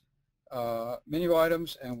these menu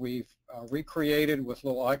items, and we've recreated with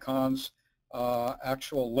little icons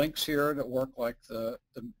actual links here that work like the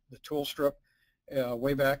tool strip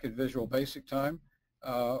way back at Visual Basic time.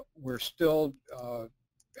 We're still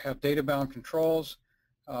have data-bound controls.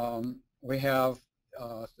 We have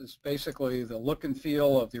this basically the look and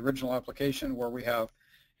feel of the original application, where we have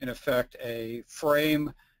in effect a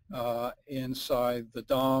frame inside the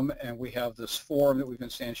DOM, and we have this form that we've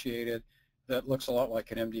instantiated that looks a lot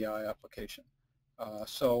like an MDI application.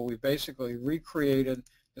 So we basically recreated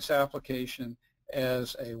this application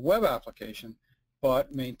as a web application,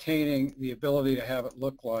 but maintaining the ability to have it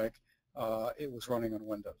look like it was running on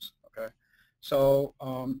Windows. Okay, so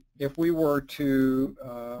if we were to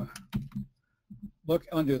look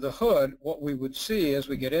under the hood, what we would see as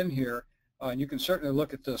we get in here, and you can certainly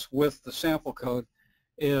look at this with the sample code,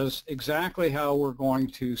 is exactly how we're going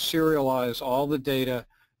to serialize all the data,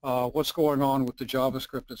 what's going on with the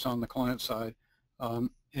JavaScript that's on the client side.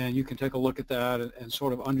 And you can take a look at that and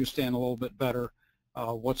sort of understand a little bit better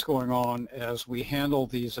what's going on as we handle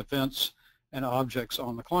these events and objects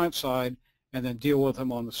on the client side and then deal with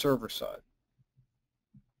them on the server side.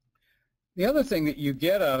 The other thing that you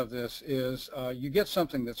get out of this is you get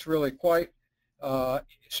something that's really quite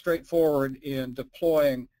straightforward in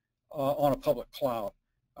deploying on a public cloud.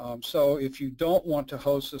 So if you don't want to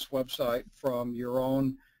host this website from your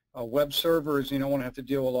own web servers, you don't want to have to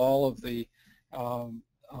deal with all of the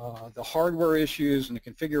hardware issues and the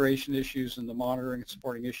configuration issues and the monitoring and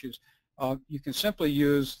supporting issues, you can simply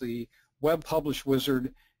use the Web Publish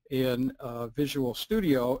Wizard in Visual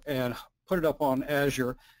Studio and put it up on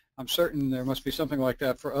Azure. I'm certain there must be something like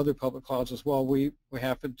that for other public clouds as well. We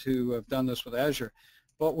happen to have done this with Azure,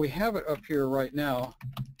 but we have it up here right now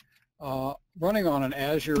running on an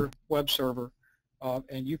Azure web server,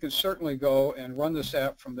 and you can certainly go and run this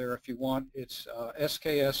app from there if you want. It's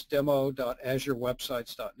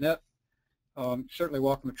sksdemo.azurewebsites.net. Certainly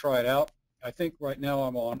welcome to try it out. I think right now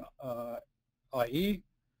I'm on IE,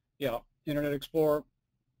 yeah, Internet Explorer,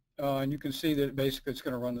 and you can see that basically it's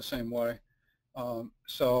going to run the same way.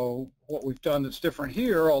 So what we've done that's different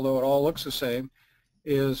here, although it all looks the same,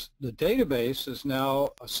 is the database is now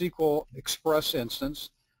a SQL Express instance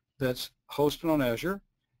that's hosted on Azure,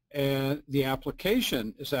 and the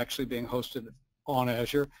application is actually being hosted on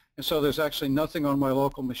Azure. And so there's actually nothing on my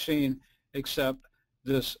local machine except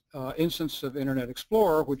this instance of Internet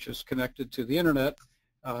Explorer, which is connected to the Internet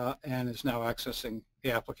and is now accessing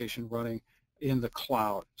the application running in the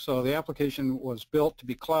cloud. So the application was built to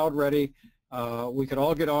be cloud ready. We could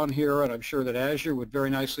all get on here, and I'm sure that Azure would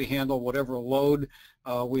very nicely handle whatever load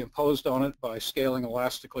we imposed on it by scaling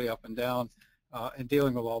elastically up and down and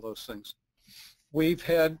dealing with all those things. We've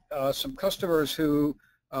had some customers who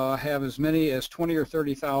have as many as 20 or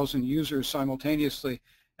 30,000 users simultaneously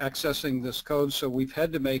accessing this code, so we've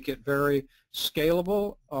had to make it very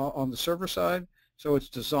scalable on the server side. So it's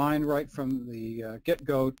designed right from the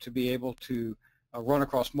get-go to be able to run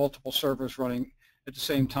across multiple servers running at the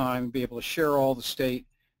same time, be able to share all the state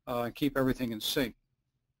and keep everything in sync.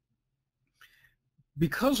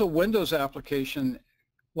 Because a Windows application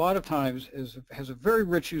a lot of times has a very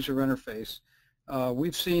rich user interface,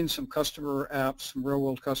 we've seen some customer apps, some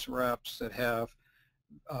real-world customer apps that have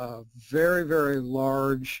very, very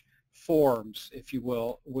large forms, if you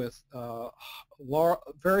will, with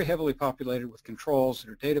very heavily populated with controls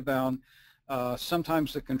that are data-bound.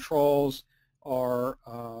 Sometimes the controls are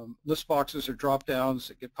list boxes or drop-downs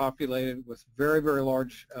that get populated with very, very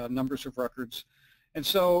large numbers of records. And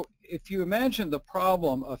so if you imagine the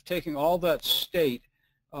problem of taking all that state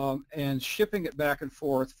and shipping it back and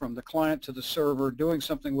forth from the client to the server, doing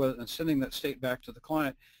something with it and sending that state back to the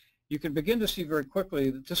client, you can begin to see very quickly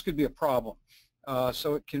that this could be a problem.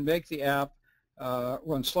 So it can make the app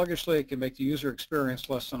run sluggishly. It can make the user experience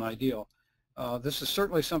less than ideal. This is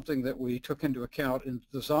certainly something that we took into account in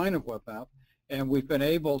the design of WebMap, and we've been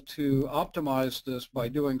able to optimize this by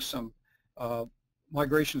doing some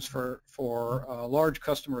migrations for large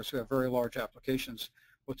customers who have very large applications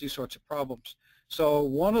with these sorts of problems. So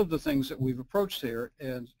one of the things that we've approached here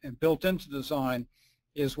and built into design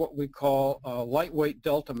is what we call lightweight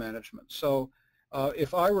delta management. So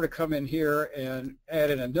if I were to come in here and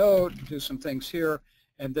add in a node, do some things here,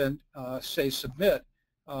 and then say submit,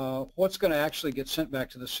 what's going to actually get sent back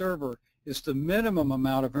to the server is the minimum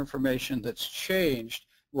amount of information that's changed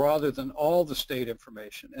rather than all the state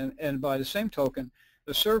information. And by the same token,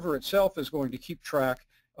 the server itself is going to keep track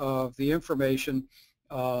of the information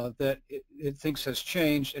that it thinks has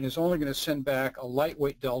changed and is only going to send back a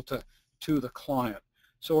lightweight delta to the client.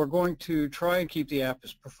 So we're going to try and keep the app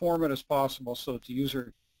as performant as possible so that the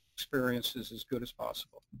user experience is as good as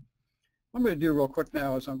possible. What I'm going to do real quick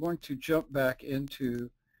now is I'm going to jump back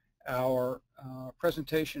into our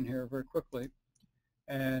presentation here very quickly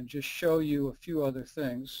and just show you a few other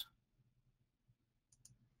things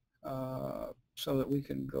so that we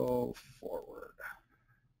can go forward.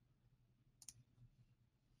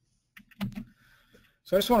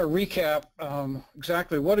 So I just want to recap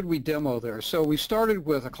exactly what did we demo there. So we started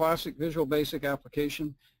with a classic Visual Basic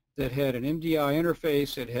application that had an MDI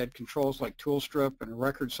interface. It had controls like tool strip and a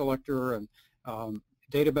record selector and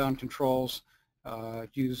data-bound controls.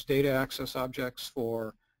 Used data access objects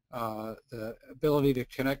for the ability to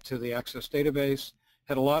connect to the Access database.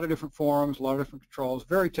 Had a lot of different forms, a lot of different controls,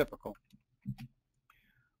 very typical.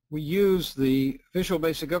 We used the Visual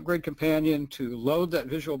Basic Upgrade Companion to load that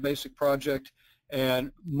Visual Basic project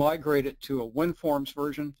and migrate it to a WinForms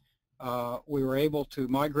version. We were able to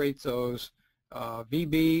migrate those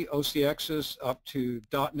VB OCXs up to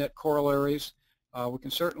 .NET corollaries. We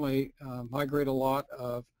can certainly migrate a lot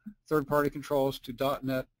of third-party controls to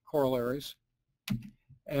 .NET corollaries.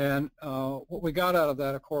 And what we got out of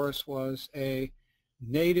that, of course, was a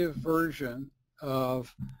native version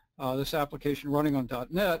of this application running on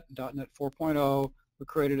 .NET 4.0. We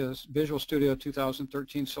created a Visual Studio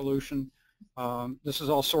 2013 solution. This is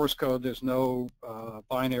all source code. There's no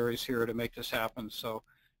binaries here to make this happen. So,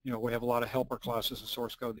 we have a lot of helper classes and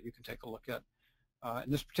source code that you can take a look at.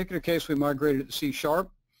 In this particular case, we migrated to C#.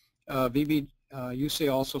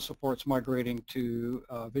 VBUC also supports migrating to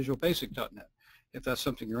Visual Basic.NET if that's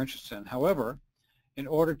something you're interested in. However, in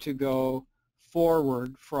order to go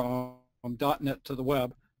forward from .NET to the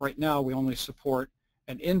web, right now we only support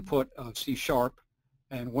an input of C#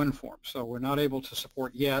 and WinForms. So we're not able to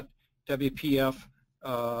support yet WPF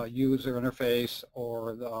user interface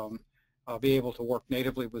or be able to work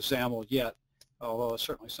natively with XAML yet, although it's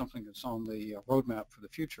certainly something that's on the roadmap for the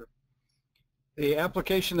future. The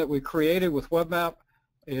application that we created with WebMap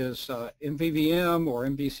is MVVM or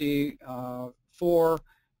MVC4,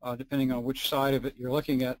 depending on which side of it you're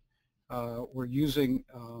looking at. We're using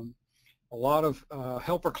a lot of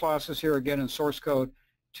helper classes here, again in source code,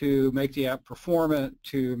 to make the app performant,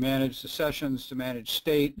 to manage the sessions, to manage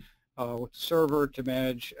state with the server, to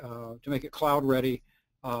manage, to make it cloud ready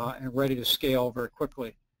and ready to scale very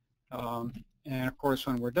quickly. And of course,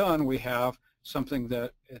 when we're done, we have something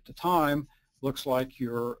that at the time looks like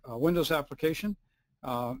your Windows application.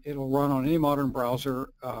 It'll run on any modern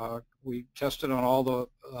browser. We tested on all the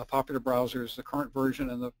popular browsers, the current version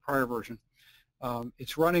and the prior version.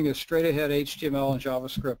 It's running as straight ahead HTML and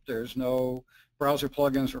JavaScript. There's no browser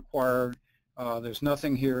plugins required. There's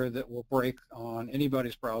nothing here that will break on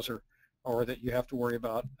anybody's browser or that you have to worry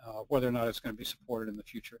about whether or not it's going to be supported in the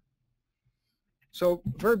future. So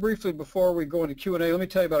very briefly before we go into Q&A, let me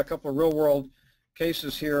tell you about a couple of real-world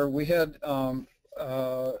cases here. We had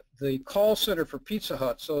the call center for Pizza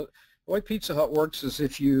Hut. So the way Pizza Hut works is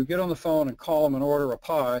if you get on the phone and call them and order a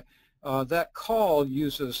pie, that call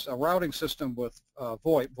uses a routing system with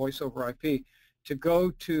VoIP, voice over IP, to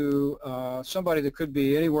go to somebody that could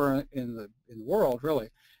be anywhere in the world, really,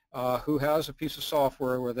 who has a piece of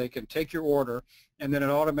software where they can take your order and then it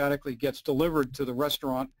automatically gets delivered to the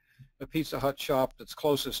restaurant, the Pizza Hut shop that's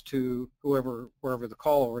closest to wherever the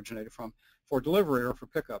call originated from, for delivery or for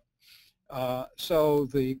pickup. So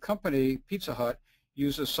the company, Pizza Hut,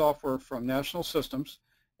 uses software from National Systems,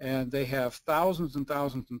 and they have thousands and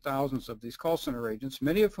thousands and thousands of these call center agents,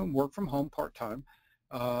 many of whom work from home part-time,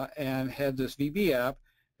 and had this VB app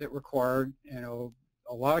that required,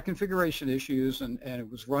 a lot of configuration issues, and it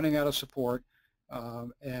was running out of support,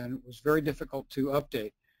 and it was very difficult to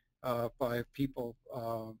update by people,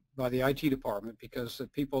 by the IT department, because the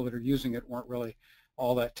people that are using it weren't really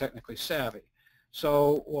all that technically savvy.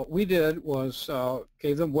 So what we did was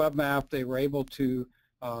gave them WebMap. They were able to,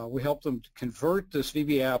 we helped them to convert this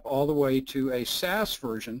VB app all the way to a SaaS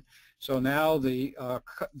version. So now the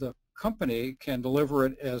company can deliver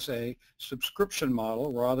it as a subscription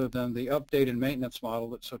model rather than the update and maintenance model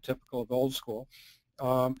that's so typical of old school.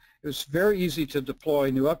 It was very easy to deploy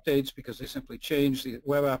new updates because they simply change the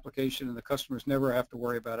web application and the customers never have to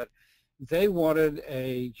worry about it. They wanted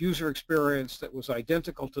a user experience that was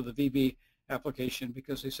identical to the VB application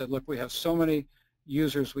because they said, look, we have so many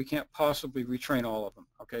users, we can't possibly retrain all of them.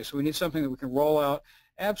 Okay, so we need something that we can roll out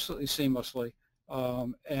absolutely seamlessly,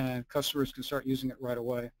 and customers can start using it right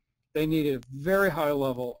away. They needed a very high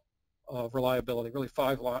level of reliability, really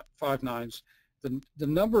five nines. The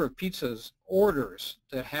number of pizzas orders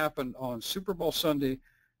that happen on Super Bowl Sunday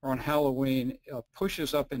or on Halloween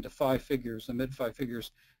pushes up into 5 figures, the mid 5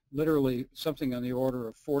 figures, literally something on the order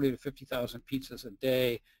of 40 to 50,000 pizzas a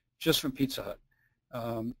day just from Pizza Hut.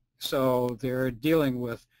 So they're dealing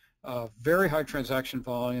with very high transaction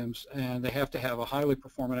volumes, and they have to have a highly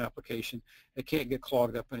performant application. They can't get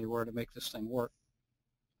clogged up anywhere to make this thing work.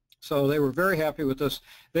 So they were very happy with this.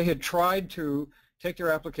 They had tried to take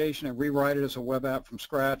their application and rewrite it as a web app from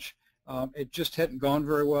scratch. It just hadn't gone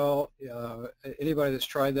very well. Anybody that's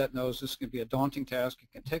tried that knows this can be a daunting task.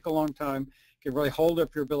 It can take a long time. It can really hold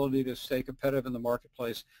up your ability to stay competitive in the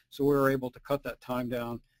marketplace. So we were able to cut that time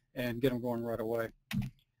down and get them going right away.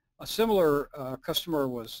 A similar customer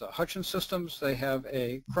was Hutchins Systems. They have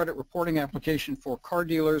a credit reporting application for car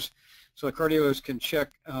dealers. So the car dealers can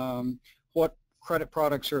check what credit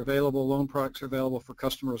products are available, loan products are available for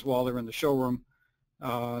customers while they're in the showroom,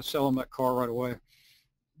 sell them that car right away.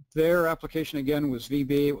 Their application, again, was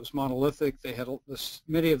VB. It was monolithic. They had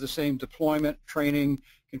many of the same deployment, training,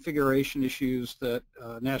 configuration issues that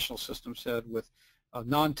National Systems had with a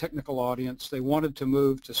non-technical audience. They wanted to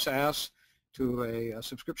move to SaaS, to a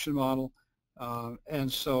subscription model,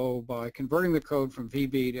 and so by converting the code from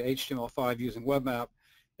VB to HTML5 using WebMap,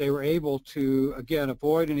 they were able to, again,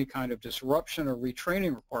 avoid any kind of disruption or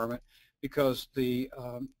retraining requirement because the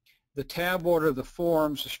tab order, the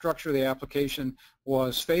forms, the structure of the application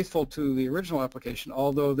was faithful to the original application,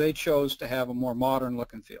 although they chose to have a more modern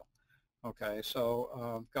look and feel. Okay,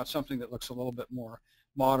 so got something that looks a little bit more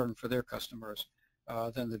modern for their customers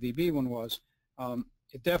than the VB one was.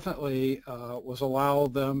 It definitely was allow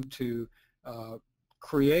them to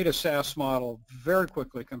create a SaaS model very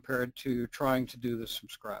quickly compared to trying to do this from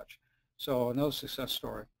scratch. So another success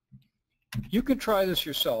story. You can try this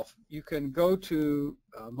yourself. You can go to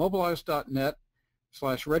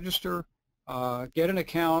mobilize.net/register, get an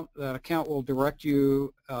account. That account will direct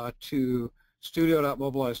you to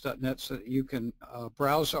studio.mobilize.net so that you can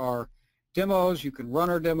browse our demos, you can run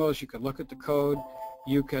our demos, you can look at the code,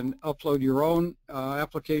 you can upload your own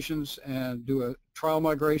applications and do a trial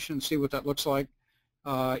migration, see what that looks like.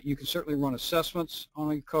 You can certainly run assessments on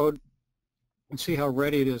the code and see how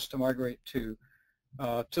ready it is to migrate to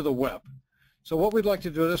the web. So what we'd like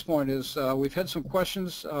to do at this point is we've had some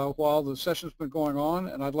questions while the session's been going on,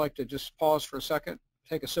 and I'd like to just pause for a second,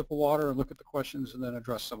 take a sip of water, and look at the questions and then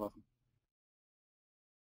address some of them.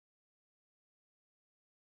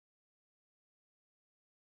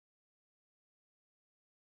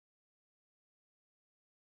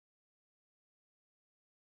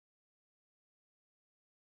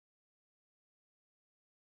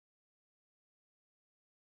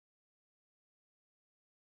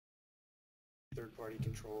 Third-party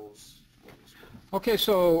controls. Okay,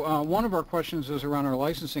 so one of our questions is around our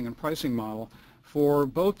licensing and pricing model. For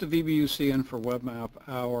both the VBUC and for WebMap,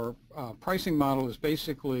 our pricing model is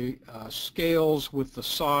basically scales with the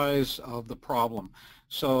size of the problem.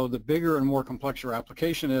 So the bigger and more complex your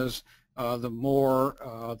application is, the more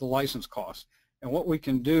the license costs. And what we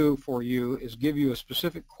can do for you is give you a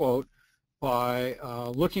specific quote by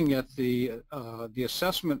looking at the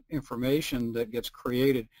assessment information that gets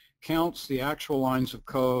created, counts the actual lines of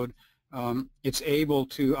code. It's able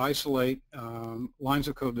to isolate lines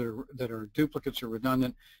of code that are duplicates or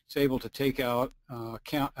redundant. It's able to take out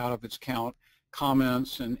count out of its count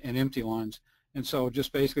comments and empty lines. And so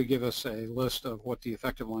just basically give us a list of what the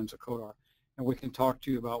effective lines of code are. And we can talk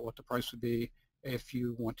to you about what the price would be if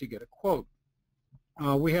you want to get a quote.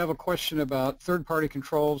 We have a question about third-party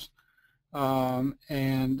controls.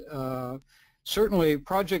 Certainly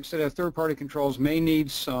projects that have third-party controls may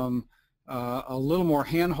need some a little more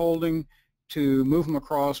hand-holding to move them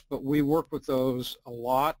across, but we work with those a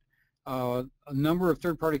lot. A number of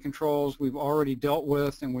third-party controls we've already dealt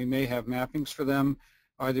with, and we may have mappings for them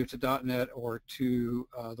either to .NET or to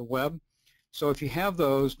the web. So if you have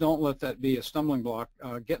those, don't let that be a stumbling block.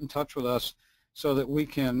 Get in touch with us so that we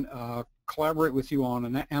can collaborate with you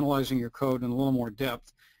on analyzing your code in a little more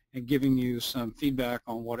depth and giving you some feedback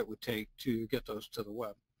on what it would take to get those to the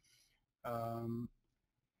web.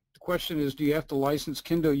 The question is, do you have to license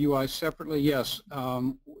KendoUI separately? Yes,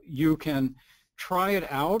 you can try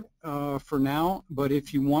it out for now, but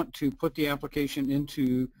if you want to put the application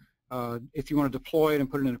into, if you want to deploy it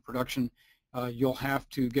and put it into production, you'll have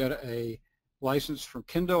to get a license from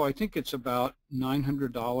Kendo. I think it's about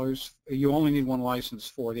 $900. You only need one license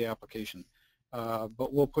for the application,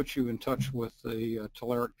 but we'll put you in touch with the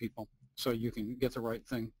Telerik people so you can get the right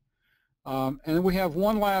thing. And then we have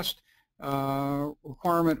one last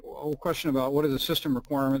requirement or question about what are the system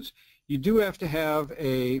requirements. You do have to have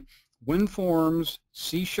a WinForms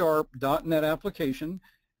C#.NET application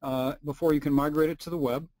before you can migrate it to the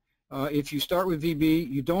web. If you start with VB,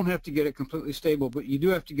 you don't have to get it completely stable, but you do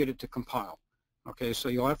have to get it to compile. Okay, so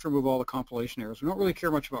you'll have to remove all the compilation errors. We don't really care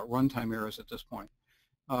much about runtime errors at this point.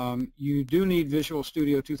 You do need Visual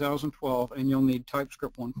Studio 2012, and you'll need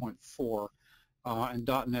TypeScript 1.4 and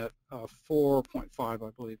 .NET 4.5, I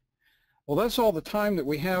believe. Well, that's all the time that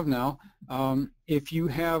we have now. If you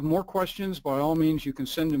have more questions, by all means, you can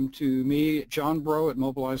send them to me,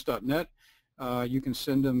 johnbro@mobilize.net. You can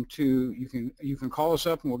send them to, you can call us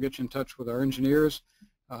up and we'll get you in touch with our engineers.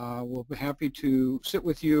 We'll be happy to sit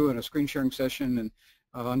with you in a screen sharing session and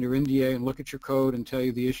under NDA and look at your code and tell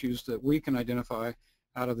you the issues that we can identify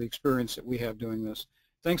out of the experience that we have doing this.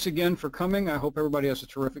 Thanks again for coming. I hope everybody has a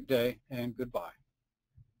terrific day, and goodbye.